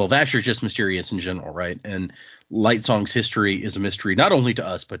because, well, Vasher's just mysterious in general, right? And Lightsong's history is a mystery not only to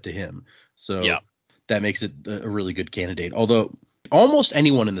us but to him. So that makes it a really good candidate. Although almost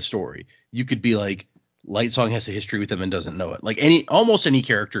anyone in the story, you could be like, Lightsong has a history with him and doesn't know it. Like almost any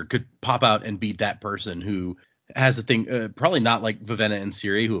character could pop out and be that person who has a thing. Probably not like Vivenna and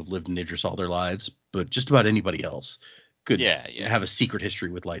Siri, who have lived in Idris all their lives, but just about anybody else could have a secret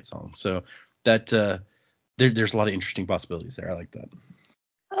history with Lightsong. So that there's a lot of interesting possibilities there. I like that.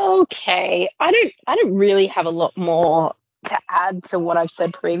 Okay, I don't really have a lot more to add to what I've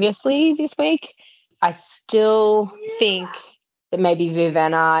said previously this week. I still think that maybe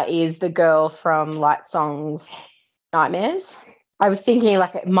Vivenna is the girl from Lightsong's nightmares. I was thinking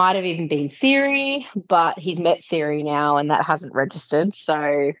like it might have even been Siri, but he's met Siri now and that hasn't registered.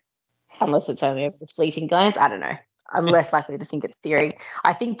 So unless it's only a fleeting glance, I don't know. I'm less likely to think it's Siri.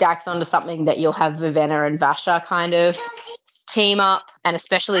 I think Dak's onto something that you'll have Vivenna and Vasher kind of team up, and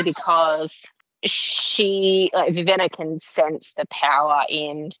especially because Vivenna can sense the power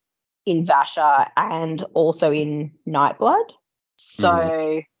in Vasher and also in Nightblood. So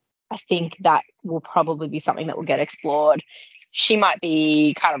I think that will probably be something that will get explored. She might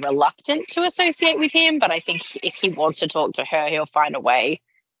be kind of reluctant to associate with him, but I think if he wants to talk to her, he'll find a way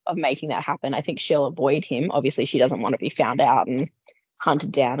of making that happen. I think she'll avoid him. Obviously, she doesn't want to be found out and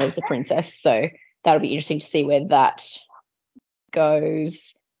hunted down as the princess. So that'll be interesting to see where that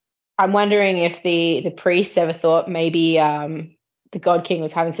goes. I'm wondering if the priest ever thought maybe the God King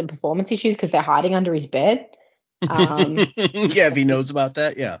was having some performance issues because they're hiding under his bed. If he knows about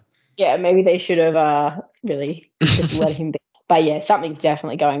that, yeah, maybe they should have really just let him be. But yeah, something's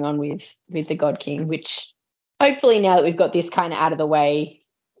definitely going on with the God King, which hopefully now that we've got this kind of out of the way,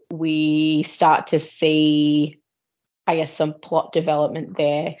 we start to see, I guess, some plot development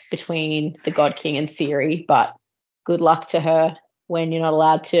there between the God King and Siri. But good luck to her when you're not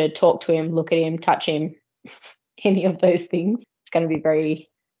allowed to talk to him, look at him, touch him, any of those things. It's going to be very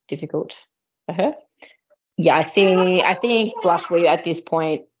difficult for her. Yeah, I think Blushweed at this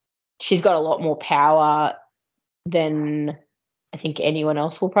point, she's got a lot more power than I think anyone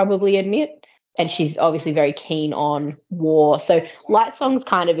else will probably admit. And she's obviously very keen on war. So Lightsong's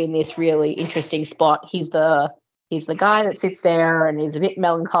kind of in this really interesting spot. He's the guy that sits there and is a bit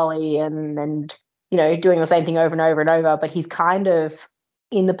melancholy and doing the same thing over and over and over, but he's kind of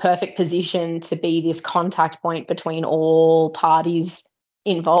in the perfect position to be this contact point between all parties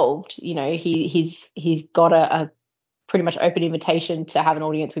involved. You know, he's got a pretty much open invitation to have an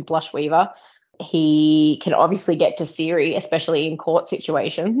audience with Blushweaver. He can obviously get to Siri, especially in court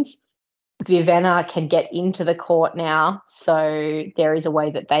situations. Vivenna can get into the court now, so there is a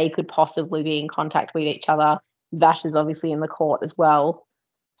way that they could possibly be in contact with each other. Vash is obviously in the court as well.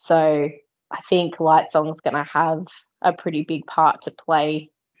 So I think Lightsong's going to have a pretty big part to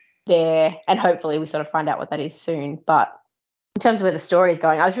play there, and hopefully we sort of find out what that is soon. But in terms of where the story is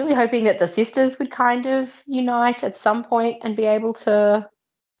going, I was really hoping that the sisters would kind of unite at some point and be able to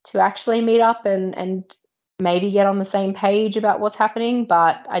actually meet up and maybe get on the same page about what's happening,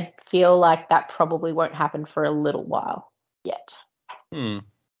 but I feel like that probably won't happen for a little while yet. I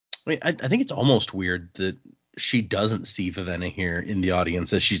mean, I think it's almost weird that she doesn't see Vivenna here in the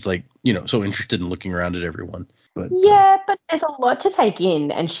audience, as she's like, so interested in looking around at everyone. But yeah, but there's a lot to take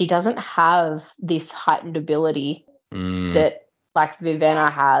in, and she doesn't have this heightened ability that like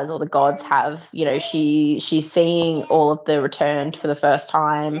Vivenna has or the gods have. She's seeing all of the returned for the first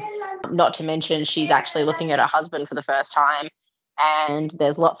time. Not to mention she's actually looking at her husband for the first time, and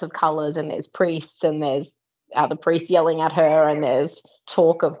there's lots of colours, and there's priests, and there's the priests yelling at her, and there's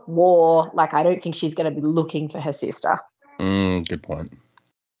talk of war. Like, I don't think she's going to be looking for her sister. Good point.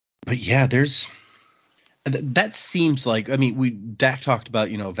 But yeah, that seems like, I mean, Dak talked about,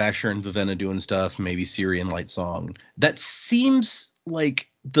 Vasher and Vivenna doing stuff, maybe Siri and Lightsong. That seems like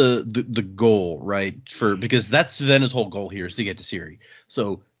the goal, right? Because that's Vivenna's whole goal here, is to get to Siri.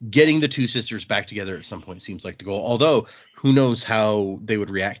 So getting the two sisters back together at some point seems like the goal. Although, who knows how they would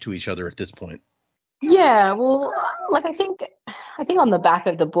react to each other at this point. Yeah, well, like I think on the back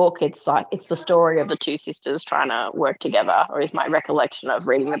of the book, it's the story of the two sisters trying to work together, or is my recollection of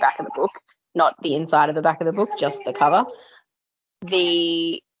reading the back of the book, not the inside of the back of the book, just the cover.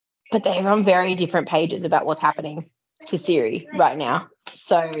 But they're on very different pages about what's happening to Siri right now.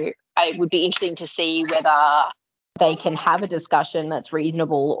 So it would be interesting to see whether they can have a discussion that's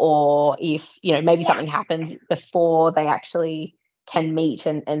reasonable, or if, maybe something happens before they actually can meet,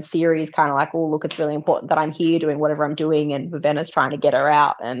 and Siri is kind of like, oh, look, it's really important that I'm here doing whatever I'm doing, and Vivenna's trying to get her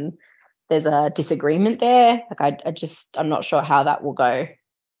out, and there's a disagreement there. Like, I'm not sure how that will go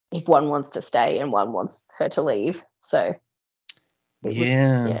if one wants to stay and one wants her to leave. So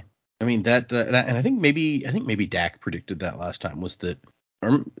yeah. I mean, that and I think maybe Dak predicted that last time, was that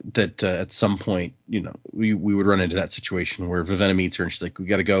at some point, we would run into that situation where Vivenna meets her and she's like, we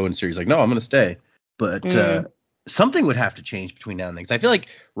got to go, and Siri's like, no, I'm going to stay. But something would have to change between now and then, because I feel like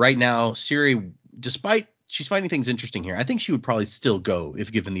right now Siri, despite she's finding things interesting here, I think she would probably still go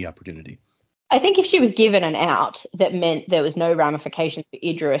if given the opportunity. I think if she was given an out that meant there was no ramifications for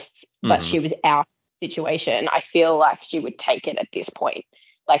Idris, but she was out of the situation, I feel like she would take it at this point.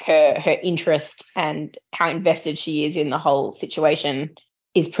 Like, her interest and how invested she is in the whole situation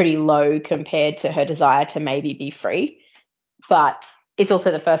is pretty low compared to her desire to maybe be free. But it's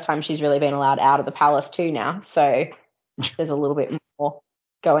also the first time she's really been allowed out of the palace too now. So there's a little bit more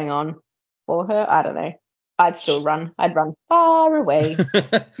going on for her. I don't know. I'd run far away.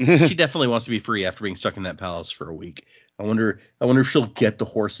 She definitely wants to be free after being stuck in that palace for a week. I wonder if she'll get the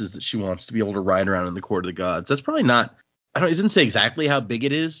horses that she wants to be able to ride around in the court of the gods. That's probably not, it didn't say exactly how big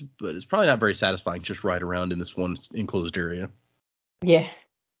it is, but it's probably not very satisfying to just ride around in this one enclosed area. Yeah.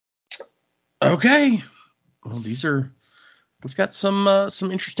 Okay. Well, we've got some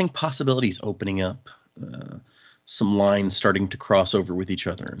interesting possibilities opening up. Some lines starting to cross over with each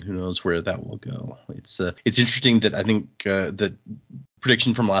other, and who knows where that will go. It's interesting that I think that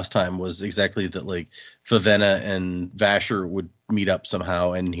prediction from last time was exactly that, like, Vivenna and Vasher would meet up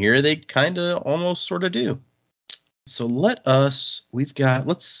somehow, and here they kind of almost sort of do. So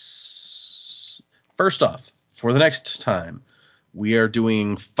first off, for the next time, we are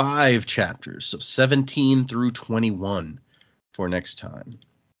doing 5 chapters, so 17 through 21 for next time.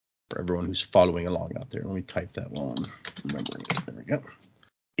 For everyone who's following along out there. Let me type that while I'm remembering it. There we go.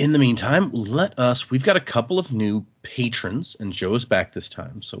 In the meantime, we've got a couple of new patrons, and Joe's back this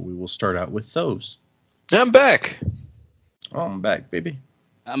time, so we will start out with those. I'm back. Oh, I'm back, baby.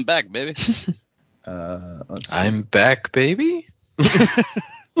 I'm back, baby. Let's see. I'm back, baby.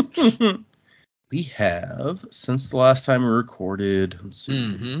 We have, since the last time we recorded, let's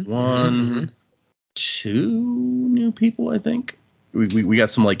see, 2 new people, I think. We got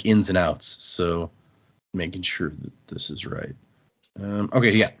some, like, ins and outs, so making sure that this is right.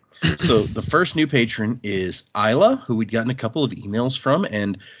 Okay, yeah. So the first new patron is Isla, who we'd gotten a couple of emails from,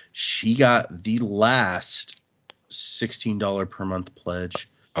 and she got the last $16 per month pledge.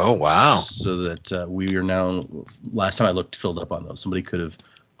 Oh, wow. So that we are now, last time I looked, filled up on those. Somebody could have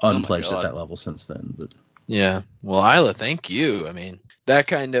unpledged at that level since then, but Yeah. Well, Isla, thank you. I mean, that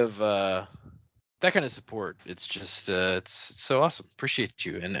kind of support. It's just it's so awesome. Appreciate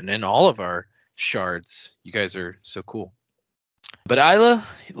you and all of our shards. You guys are so cool. But Isla,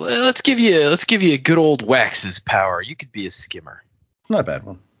 let's give you a good old Wax's power. You could be a skimmer. Not a bad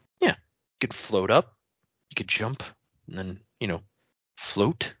one. Yeah. You could float up. You could jump, and then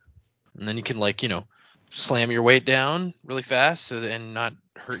float, and then you can slam your weight down really fast and not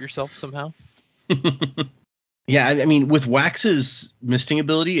hurt yourself somehow. Yeah, I mean, with Wax's misting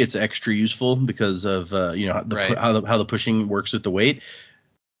ability, it's extra useful because of Right. how the pushing works with the weight.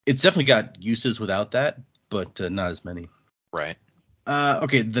 It's definitely got uses without that, but not as many. Right.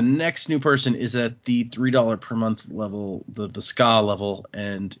 Okay, the next new person is at the $3 per month level, the ska level,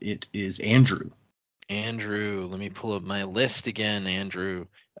 and it is Andrew. Andrew, let me pull up my list again. Andrew,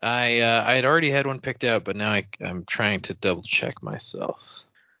 I had already had one picked out, but now I'm trying to double check myself.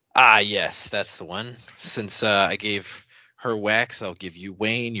 Ah, yes, that's the one. Since I gave her Wax, I'll give you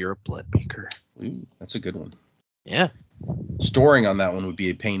Wayne. You're a blood maker. Ooh, that's a good one. Yeah. Storing on that one would be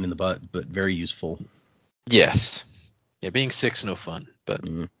a pain in the butt, but very useful. Yes. Yeah, being sick's no fun, but.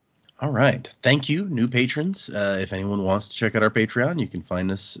 All right. Thank you, new patrons. If anyone wants to check out our Patreon, you can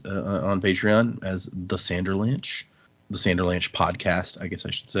find us on Patreon as the Sanderlanche podcast, I guess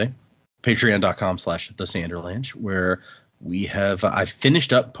I should say. Patreon.com/the Sanderlanche, where we have I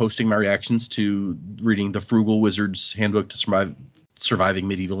finished up posting my reactions to reading the Frugal Wizard's Handbook to Surviving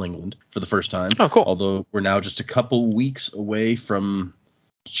Medieval England for the first time. Oh, cool. Although we're now just a couple weeks away from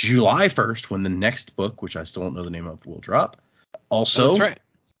July 1st, when the next book, which I still don't know the name of, will drop. Also, that's right.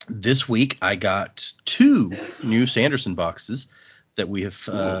 This week I got 2 new Sanderson boxes that we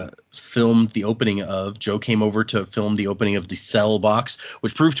have filmed the opening of. Joe came over to film the opening of the Cell box,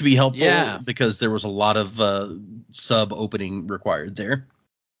 which proved to be helpful because there was a lot of sub opening required there.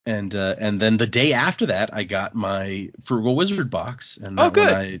 And then the day after that, I got my Frugal Wizard box, and that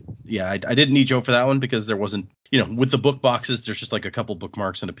good. one I didn't need Joe for that one because there wasn't, with the book boxes, there's just like a couple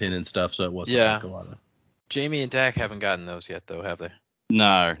bookmarks and a pin and stuff, so it wasn't like a lot of. Jamie and Dak haven't gotten those yet, though, have they?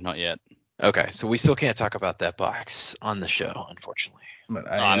 No, not yet. Okay, so we still can't talk about that box on the show, unfortunately.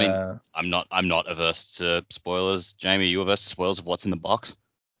 But I mean, I'm not averse to spoilers. Jamie, are you averse to spoilers of what's in the box?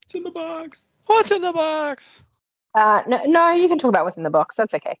 What's in the box? What's in the box? No, you can talk about what's in the box.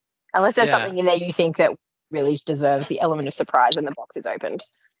 That's okay. Unless there's something in there you think that really deserves the element of surprise when the box is opened.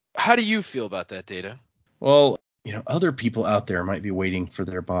 How do you feel about that, Data? Well, other people out there might be waiting for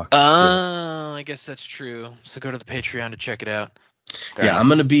their box. I guess that's true. So go to the Patreon to check it out. Fair enough. I'm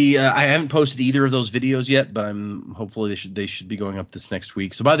gonna be. I haven't posted either of those videos yet, but I'm hopefully they should be going up this next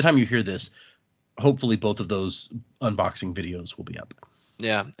week. So by the time you hear this, hopefully both of those unboxing videos will be up.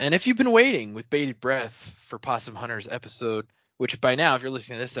 Yeah, and if you've been waiting with bated breath for Possum Hunters episode, which by now, if you're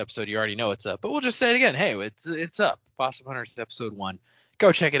listening to this episode, you already know it's up, but we'll just say it again. Hey, it's up. Possum Hunters episode 1.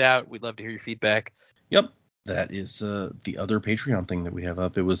 Go check it out. We'd love to hear your feedback. Yep. That is the other Patreon thing that we have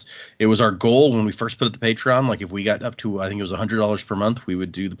up. It was our goal when we first put up the Patreon. Like if we got up to, I think it was $100 per month, we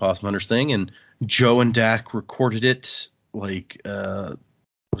would do the Possum Hunters thing. And Joe and Dak recorded it like it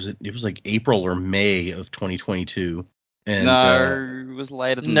was like April or May of 2022. And no, it was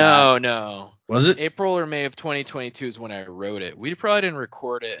later than that. No. Was it? April or May of 2022 is when I wrote it. We probably didn't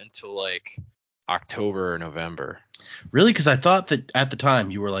record it until like October or November. Really? Because I thought that at the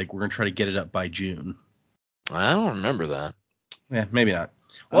time you were like, we're gonna try to get it up by June. I don't remember that. Yeah, maybe not.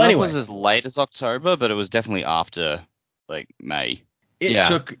 Well, anyway, it was as late as October, but it was definitely after like May.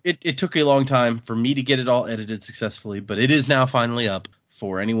 It took a long time for me to get it all edited successfully, but it is now finally up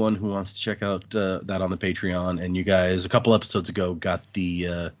for anyone who wants to check out that on the Patreon. And you guys a couple episodes ago got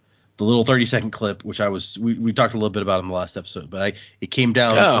the little 30-second clip, which we talked a little bit about in the last episode, but it came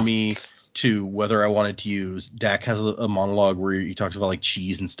down for me to whether I wanted to use. Dak has a monologue where he talks about like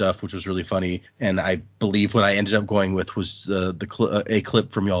cheese and stuff, which was really funny, and I believe what I ended up going with was a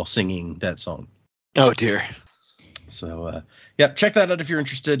clip from y'all singing that song. Oh dear. So check that out if you're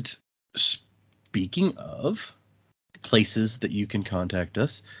interested. Speaking of places that you can contact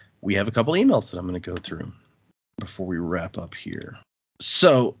us, we have a couple emails that I'm going to go through before we wrap up here.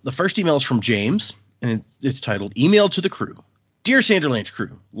 So the first email is from James, and it's titled "Email to the Crew." Dear Sanderlanche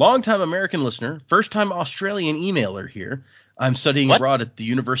crew, longtime American listener, first-time Australian emailer here. I'm studying abroad at the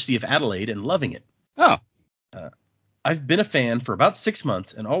University of Adelaide and loving it. Oh. I've been a fan for about 6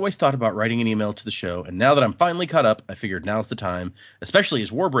 months and always thought about writing an email to the show, and now that I'm finally caught up, I figured now's the time, especially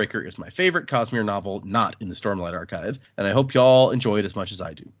as Warbreaker is my favorite Cosmere novel not in the Stormlight Archive, and I hope y'all enjoy it as much as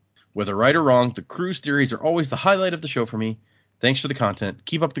I do. Whether right or wrong, the crew's theories are always the highlight of the show for me. Thanks for the content.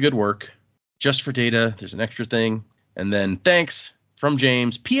 Keep up the good work. Just for Data, there's an extra thing. And then thanks from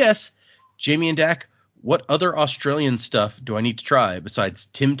James. P.S. Jamie and Dak, what other Australian stuff do I need to try besides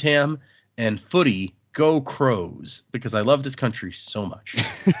Tim Tam and footy? Go Crows, because I love this country so much.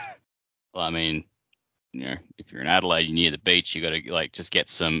 Well, I mean, if you're in Adelaide, you're near the beach, you got to just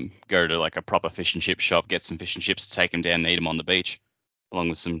go to a proper fish and chip shop, get some fish and chips, take them down, and eat them on the beach, along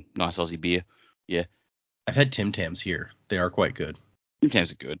with some nice Aussie beer. Yeah. I've had Tim Tams here. They are quite good. Tim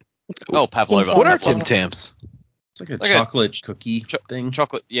Tams are good. Oh, pavlova. What are Tim Tams? It's like a chocolate cookie thing.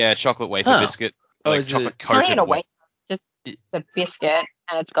 Chocolate wafer biscuit. Oh, is chocolate it? coated. Just a biscuit,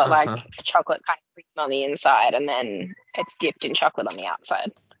 and it's got a chocolate kind of cream on the inside, and then it's dipped in chocolate on the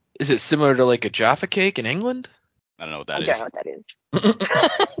outside. Is it similar to like a Jaffa cake in England? I don't know what that I is. don't know what that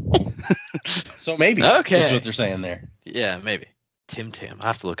is. So maybe. Okay. This is what they're saying there. Yeah, maybe. Tim Tam. I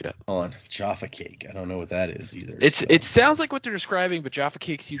have to look it up. Hold on. Jaffa cake. I don't know what that is either. It sounds like what they're describing, but Jaffa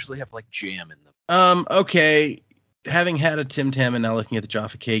cakes usually have like jam in them. Okay. Having had a Tim Tam and now looking at the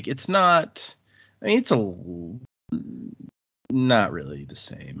Jaffa cake, it's not. I mean, it's not really the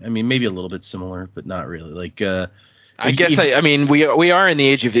same. I mean, maybe a little bit similar, but not really. I guess we are in the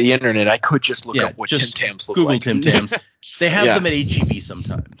age of the internet. I could just look up what Tim Tams look Google like. Tim Tams. They have them at HEB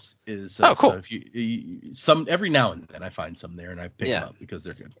sometimes. Cool. So if you every now and then I find some there and I pick them up because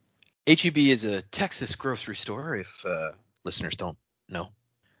they're good. HEB is a Texas grocery store. If listeners don't know.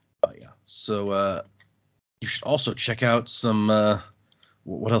 Oh yeah. So you should also check out some.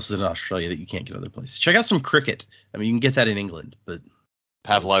 What else is in Australia that you can't get other places? Check out some cricket. I mean, you can get that in England, but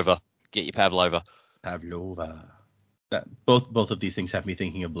pavlova. Get your pavlova. Pavlova. Both of these things have me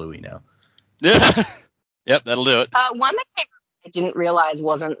thinking of Bluey now. Yep, that'll do it. One that I didn't realize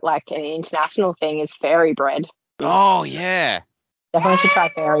wasn't like an international thing is fairy bread. Oh yeah. Definitely should try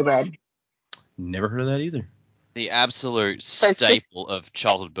fairy bread. Never heard of that either. The absolute staple of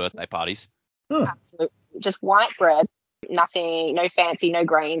childhood birthday parties. Huh. Absolutely. Just white bread. Nothing, no fancy, no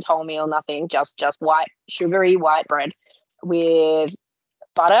grains, wholemeal, nothing. Just white, sugary white bread with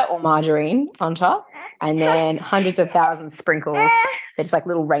butter or margarine on top, and then hundreds of thousands of sprinkles. They're just like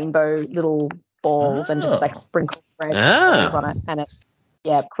little rainbow little balls and just like sprinkled bread balls on it. And it's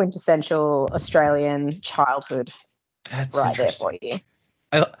quintessential Australian childhood. That's right there for you.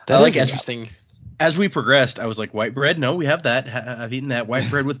 I like interesting. As we progressed, I was like, white bread? No, we have that. I've eaten that. White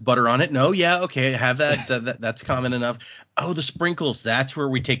bread with butter on it? No, yeah, okay, have that. That's common enough. Oh, the sprinkles. That's where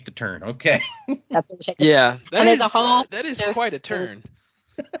we take the turn. Okay. That's where we take the turn. that is quite a turn.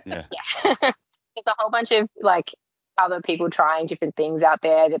 Yeah. There's a whole bunch of like other people trying different things out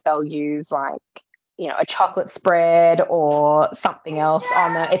there that they'll use, like, a chocolate spread or something else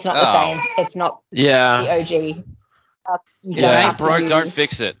on there. It's not the same. It's not the OG. Ain't broke, don't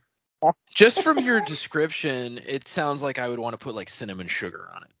fix it. Just from your description, it sounds like I would want to put like cinnamon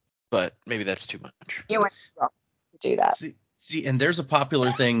sugar on it, but maybe that's too much. You went wrong to do that. See, and there's a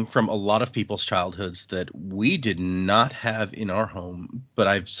popular thing from a lot of people's childhoods that we did not have in our home, but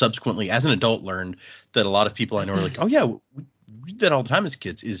I've subsequently, as an adult, learned that a lot of people I know are like, oh yeah, we did that all the time as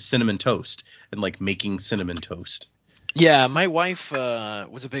kids, is cinnamon toast and like making cinnamon toast. Yeah, my wife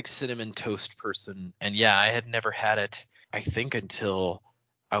was a big cinnamon toast person, and I had never had it, I think, until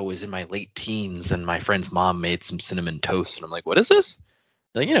I was in my late teens, and my friend's mom made some cinnamon toast, and I'm like, what is this?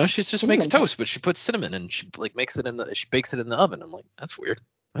 Like, she just makes toast, but she puts cinnamon and she like she bakes it in the oven. I'm like, that's weird.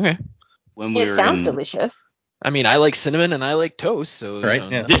 Okay. It sounds delicious. I mean, I like cinnamon and I like toast, so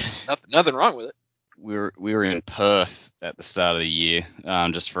nothing wrong with it. We were in Perth at the start of the year,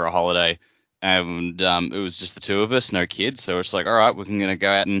 just for a holiday, and it was just the two of us, no kids. So it's like, all right, we're gonna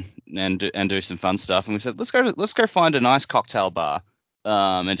go out and do some fun stuff. And we said, let's go find a nice cocktail bar,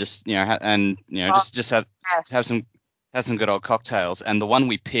 and just just have some good old cocktails. And the one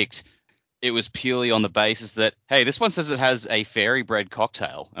we picked, it was purely on the basis that, hey, this one says it has a fairy bread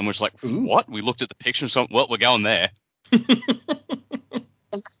cocktail, and we're just like, what? We looked at the picture and said, well, we're going there. It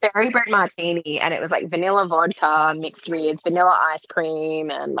was a fairy bread martini, and it was like vanilla vodka mixed with vanilla ice cream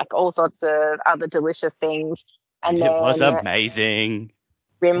and like all sorts of other delicious things. And it was amazing.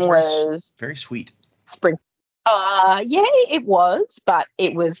 Rim was very sweet. Sprinkle. It was, but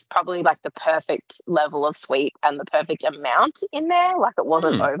it was probably like the perfect level of sweet and the perfect amount in there. Like it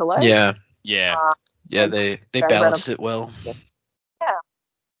wasn't overload. Yeah. They balanced it well. Yeah.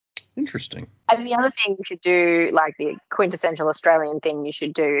 Interesting. And the other thing you should do, like the quintessential Australian thing you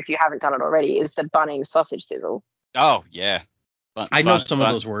should do if you haven't done it already, is the Bunnings sausage sizzle. Oh, yeah. I know some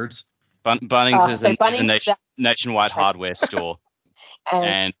of those words. Bunnings is a nationwide hardware store.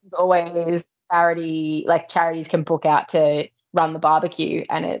 And it's always charities can book out to run the barbecue,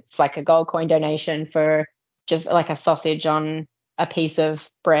 and it's like a gold coin donation for just like a sausage on a piece of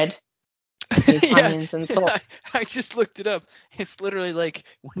bread. with Yeah, onions and salt. I just looked it up. It's literally like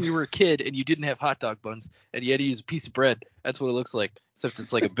when you were a kid and you didn't have hot dog buns and you had to use a piece of bread. That's what it looks like, except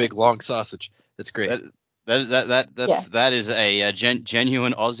it's like a big long sausage. That's great. That is a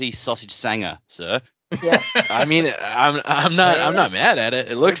genuine Aussie sausage sanger, sir. Yeah. I mean, I'm not mad at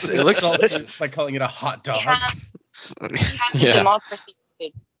it. It looks delicious. By calling it a hot dog. We have Yeah. democracy.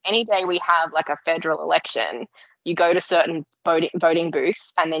 Any day we have like a federal election, you go to certain voting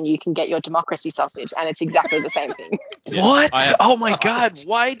booths and then you can get your democracy sausage, and it's exactly the same thing. Yeah. What? I have- Oh my God!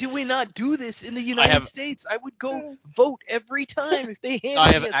 Why do we not do this in the United States? I would go vote every time if they handed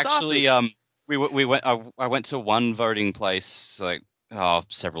I have me a actually sausage. I went to one voting place like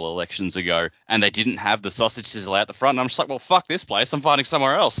several elections ago, and they didn't have the sausage sizzle out the front. And I'm just like, well, fuck this place. I'm finding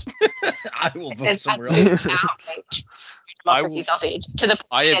somewhere else. I will vote There's somewhere else. outrage democracy sausage to the point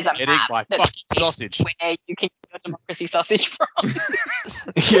I am there's a getting map my that's fucking sausage. where you can get your democracy sausage from.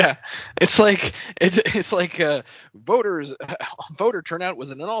 Yeah, it's like voter turnout was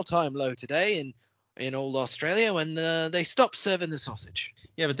at an all-time low today in old Australia when they stopped serving the sausage.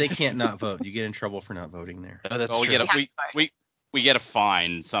 Yeah, but they can't not vote. You get in trouble for not voting there. Oh, that's Well, true. we get a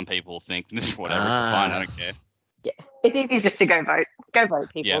fine. Some people think whatever, it's a fine. I don't care. Yeah, it's easy just to go vote. Go vote,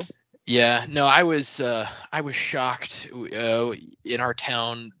 people. Yeah. Yeah, no, I was shocked. In our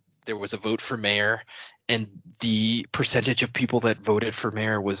town, there was a vote for mayor, and the percentage of people that voted for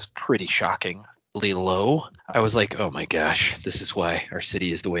mayor was pretty shockingly low. I was like, oh my gosh, this is why our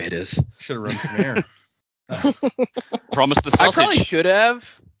city is the way it is. Should have run for mayor. Promise the I sausage. probably should have.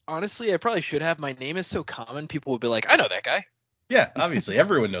 Honestly, I probably should have. My name is so common, people would be like, I know that guy. Yeah, obviously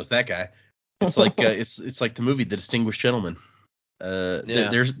everyone knows that guy. It's like it's like the movie The Distinguished Gentleman.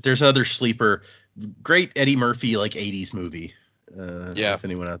 There's another sleeper, great Eddie Murphy like 80s movie. If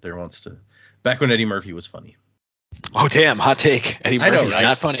anyone out there wants to, back when Eddie Murphy was funny. Oh damn, hot take. Eddie I know, Murphy's right?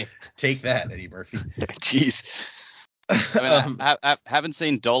 not funny. Take that, Eddie Murphy. Jeez. I mean, I haven't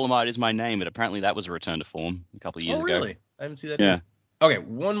seen Dolomite Is My Name, but apparently that was a return to form a couple of years Oh, ago. really? I haven't seen that. Yeah. Either. Okay,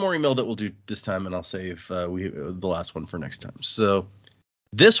 one more email that we'll do this time, and I'll save the last one for next time. So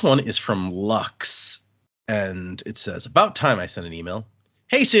this one is from Lux, and it says, about time I sent an email.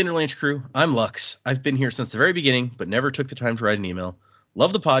 Hey, Sanderlanche crew, I'm Lux. I've been here since the very beginning, but never took the time to write an email.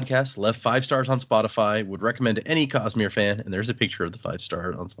 Love the podcast, left 5 stars on Spotify, would recommend to any Cosmere fan, and there's a picture of the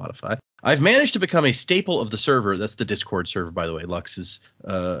 5-star on Spotify. I've managed to become a staple of the server. That's the Discord server, by the way. Lux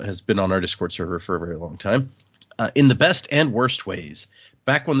has been on our Discord server for a very long time. In the best and worst ways.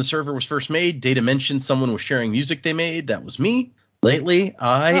 Back when the server was first made, Data mentioned someone was sharing music they made. That was me. Lately,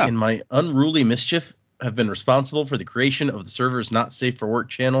 I, in my unruly mischief, have been responsible for the creation of the server's Not Safe for Work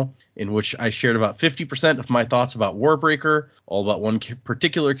channel, in which I shared about 50% of my thoughts about Warbreaker, all about one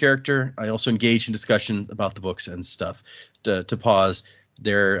particular character. I also engaged in discussion about the books and stuff. To pause,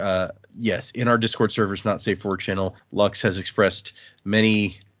 there, yes, in our Discord server's Not Safe for Work channel, Lux has expressed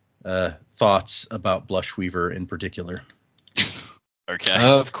many thoughts about Blushweaver in particular. Okay.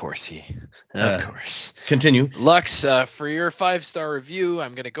 Of course. Of course. Continue. Lux, for your 5-star review,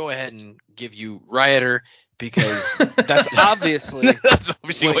 I'm going to go ahead and give you Rioter because that's obviously,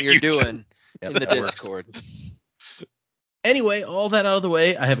 what you're doing in the Discord. Anyway, all that out of the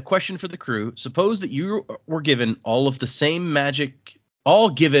way, I have a question for the crew. Suppose that you were given the same magic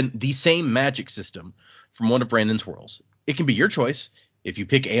system from one of Brandon's worlds. It can be your choice. If you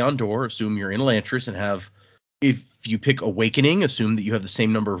pick Aeon Door, assume you're in Elantris and have. If you pick Awakening, assume that you have the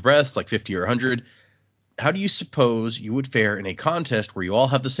same number of breaths, like 50 or 100. How do you suppose you would fare in a contest where you all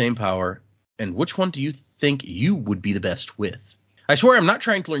have the same power? And which one do you think you would be the best with? I swear I'm not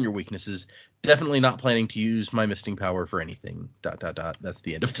trying to learn your weaknesses. Definitely not planning to use my misting power for anything. ... That's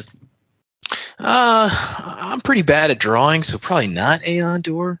the end of this. I'm pretty bad at drawing, so probably not Aeon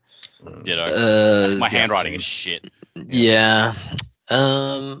Door. Ditto. My handwriting is shit. Yeah.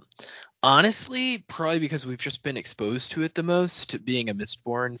 Honestly, probably because we've just been exposed to it the most. Being a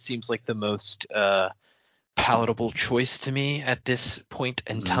Mistborn seems like the most palatable choice to me at this point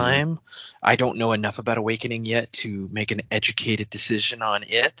in time. I don't know enough about Awakening yet to make an educated decision on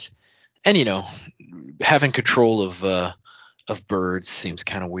it. And, having control of birds seems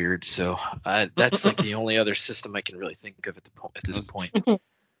kind of weird. So that's like the only other system I can really think of at this point.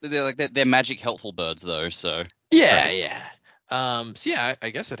 They're magic helpful birds, though, so. Yeah. I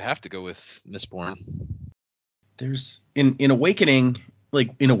guess I'd have to go with Mistborn. There's in Awakening,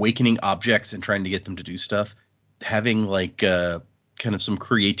 like in Awakening objects and trying to get them to do stuff, having like kind of some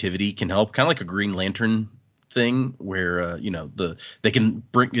creativity can help, kind of like a Green Lantern thing where they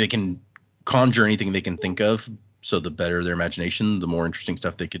can conjure anything they can think of. So the better their imagination, the more interesting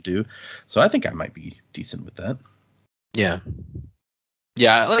stuff they could do. So I think I might be decent with that. Yeah.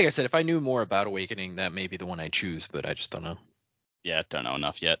 Yeah, like I said, if I knew more about Awakening, that may be the one I choose, but I just don't know. Yeah, don't know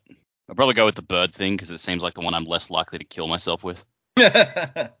enough yet. I'll probably go with the bird thing because it seems like the one I'm less likely to kill myself with.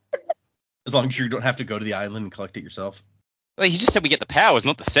 As long as you don't have to go to the island and collect it yourself. Well, he just said we get the powers,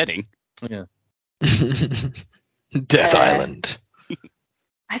 not the setting. Yeah. Death Island.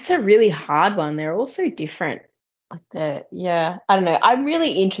 That's a really hard one. They're all so different. I don't know. I'm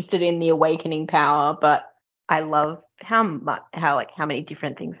really interested in the awakening power, but I love how many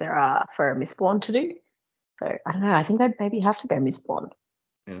different things there are for a Mistborn to do. So I don't know. I think I'd maybe have to go Mistborn.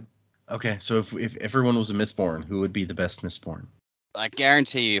 Yeah. Okay, so if everyone was a Mistborn, who would be the best Mistborn? I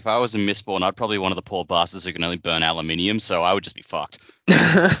guarantee you, if I was a Mistborn, I'd probably be one of the poor bastards who can only burn aluminium, so I would just be fucked.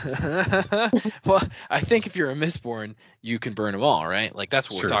 Well, I think if you're a Mistborn, you can burn them all, right? Like that's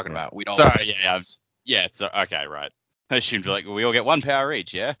what Sure, we're talking yeah. about. We'd all. Sorry, yeah. So okay, right. I assumed like we all get one power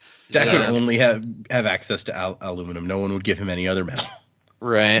each, yeah. Jack would Yeah. only have access to aluminum. No one would give him any other metal.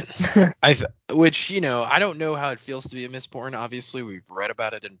 Right. Which, I don't know how it feels to be a Mistborn. Obviously, we've read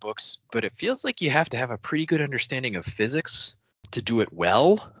about it in books, but it feels like you have to have a pretty good understanding of physics to do it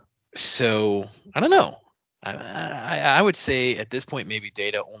well. So, I don't know. I would say at this point maybe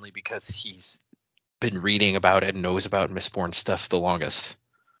Data, only because he's been reading about it and knows about Mistborn stuff the longest.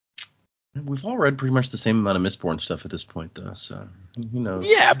 We've all read pretty much the same amount of Mistborn stuff at this point, though. So who knows?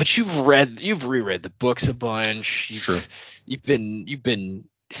 Yeah, but you've reread the books a bunch. True. You've been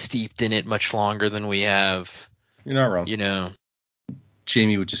steeped in it much longer than we have. You're not wrong.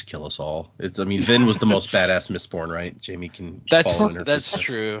 Jamie would just kill us all. Vin was the most badass Mistborn, right? Jamie can follow in her That's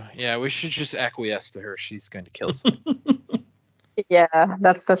footsteps. true. Yeah, we should just acquiesce to her. She's going to kill us. Yeah,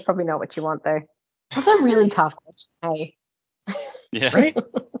 that's probably not what you want though. That's a really tough question. Hey. Yeah. Right?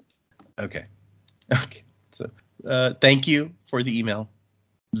 Okay. So, thank you for the email.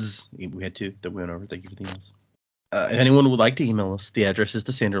 We had two that we went over. Thank you for the emails. If anyone would like to email us, the address is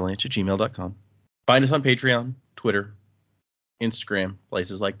thesanderlanche@gmail.com. Find us on Patreon, Twitter, Instagram,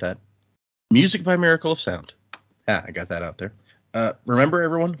 places like that. Music by Miracle of Sound. I got that out there. Remember,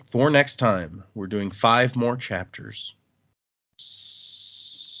 everyone, for next time, we're doing 5 more chapters.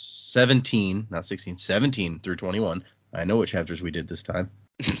 17, not 16, 17 through 21. I know what chapters we did this time.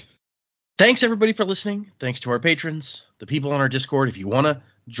 Thanks, everybody, for listening. Thanks to our patrons, the people on our Discord. If you want to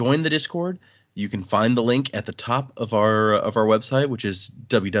join the Discord, you can find the link at the top of our website, which is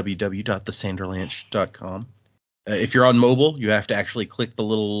www.thesanderlanche.com. If you're on mobile, you have to actually click the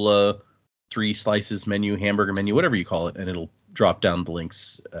little 3 slices menu, hamburger menu, whatever you call it, and it'll drop down the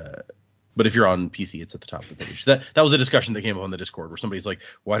links. But if you're on PC, it's at the top of the page. That was a discussion that came up on the Discord where somebody's like,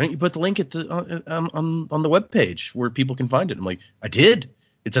 "Why don't you put the link at the on the web page where people can find it?" I'm like, "I did.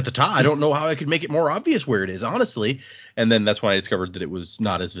 It's at the top. I don't know how I could make it more obvious where it is, honestly." And then that's when I discovered that it was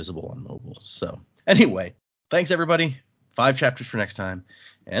not as visible on mobile. So anyway, thanks everybody. 5 chapters for next time,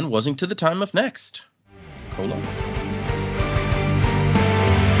 and wasn't to the time of next. Colon.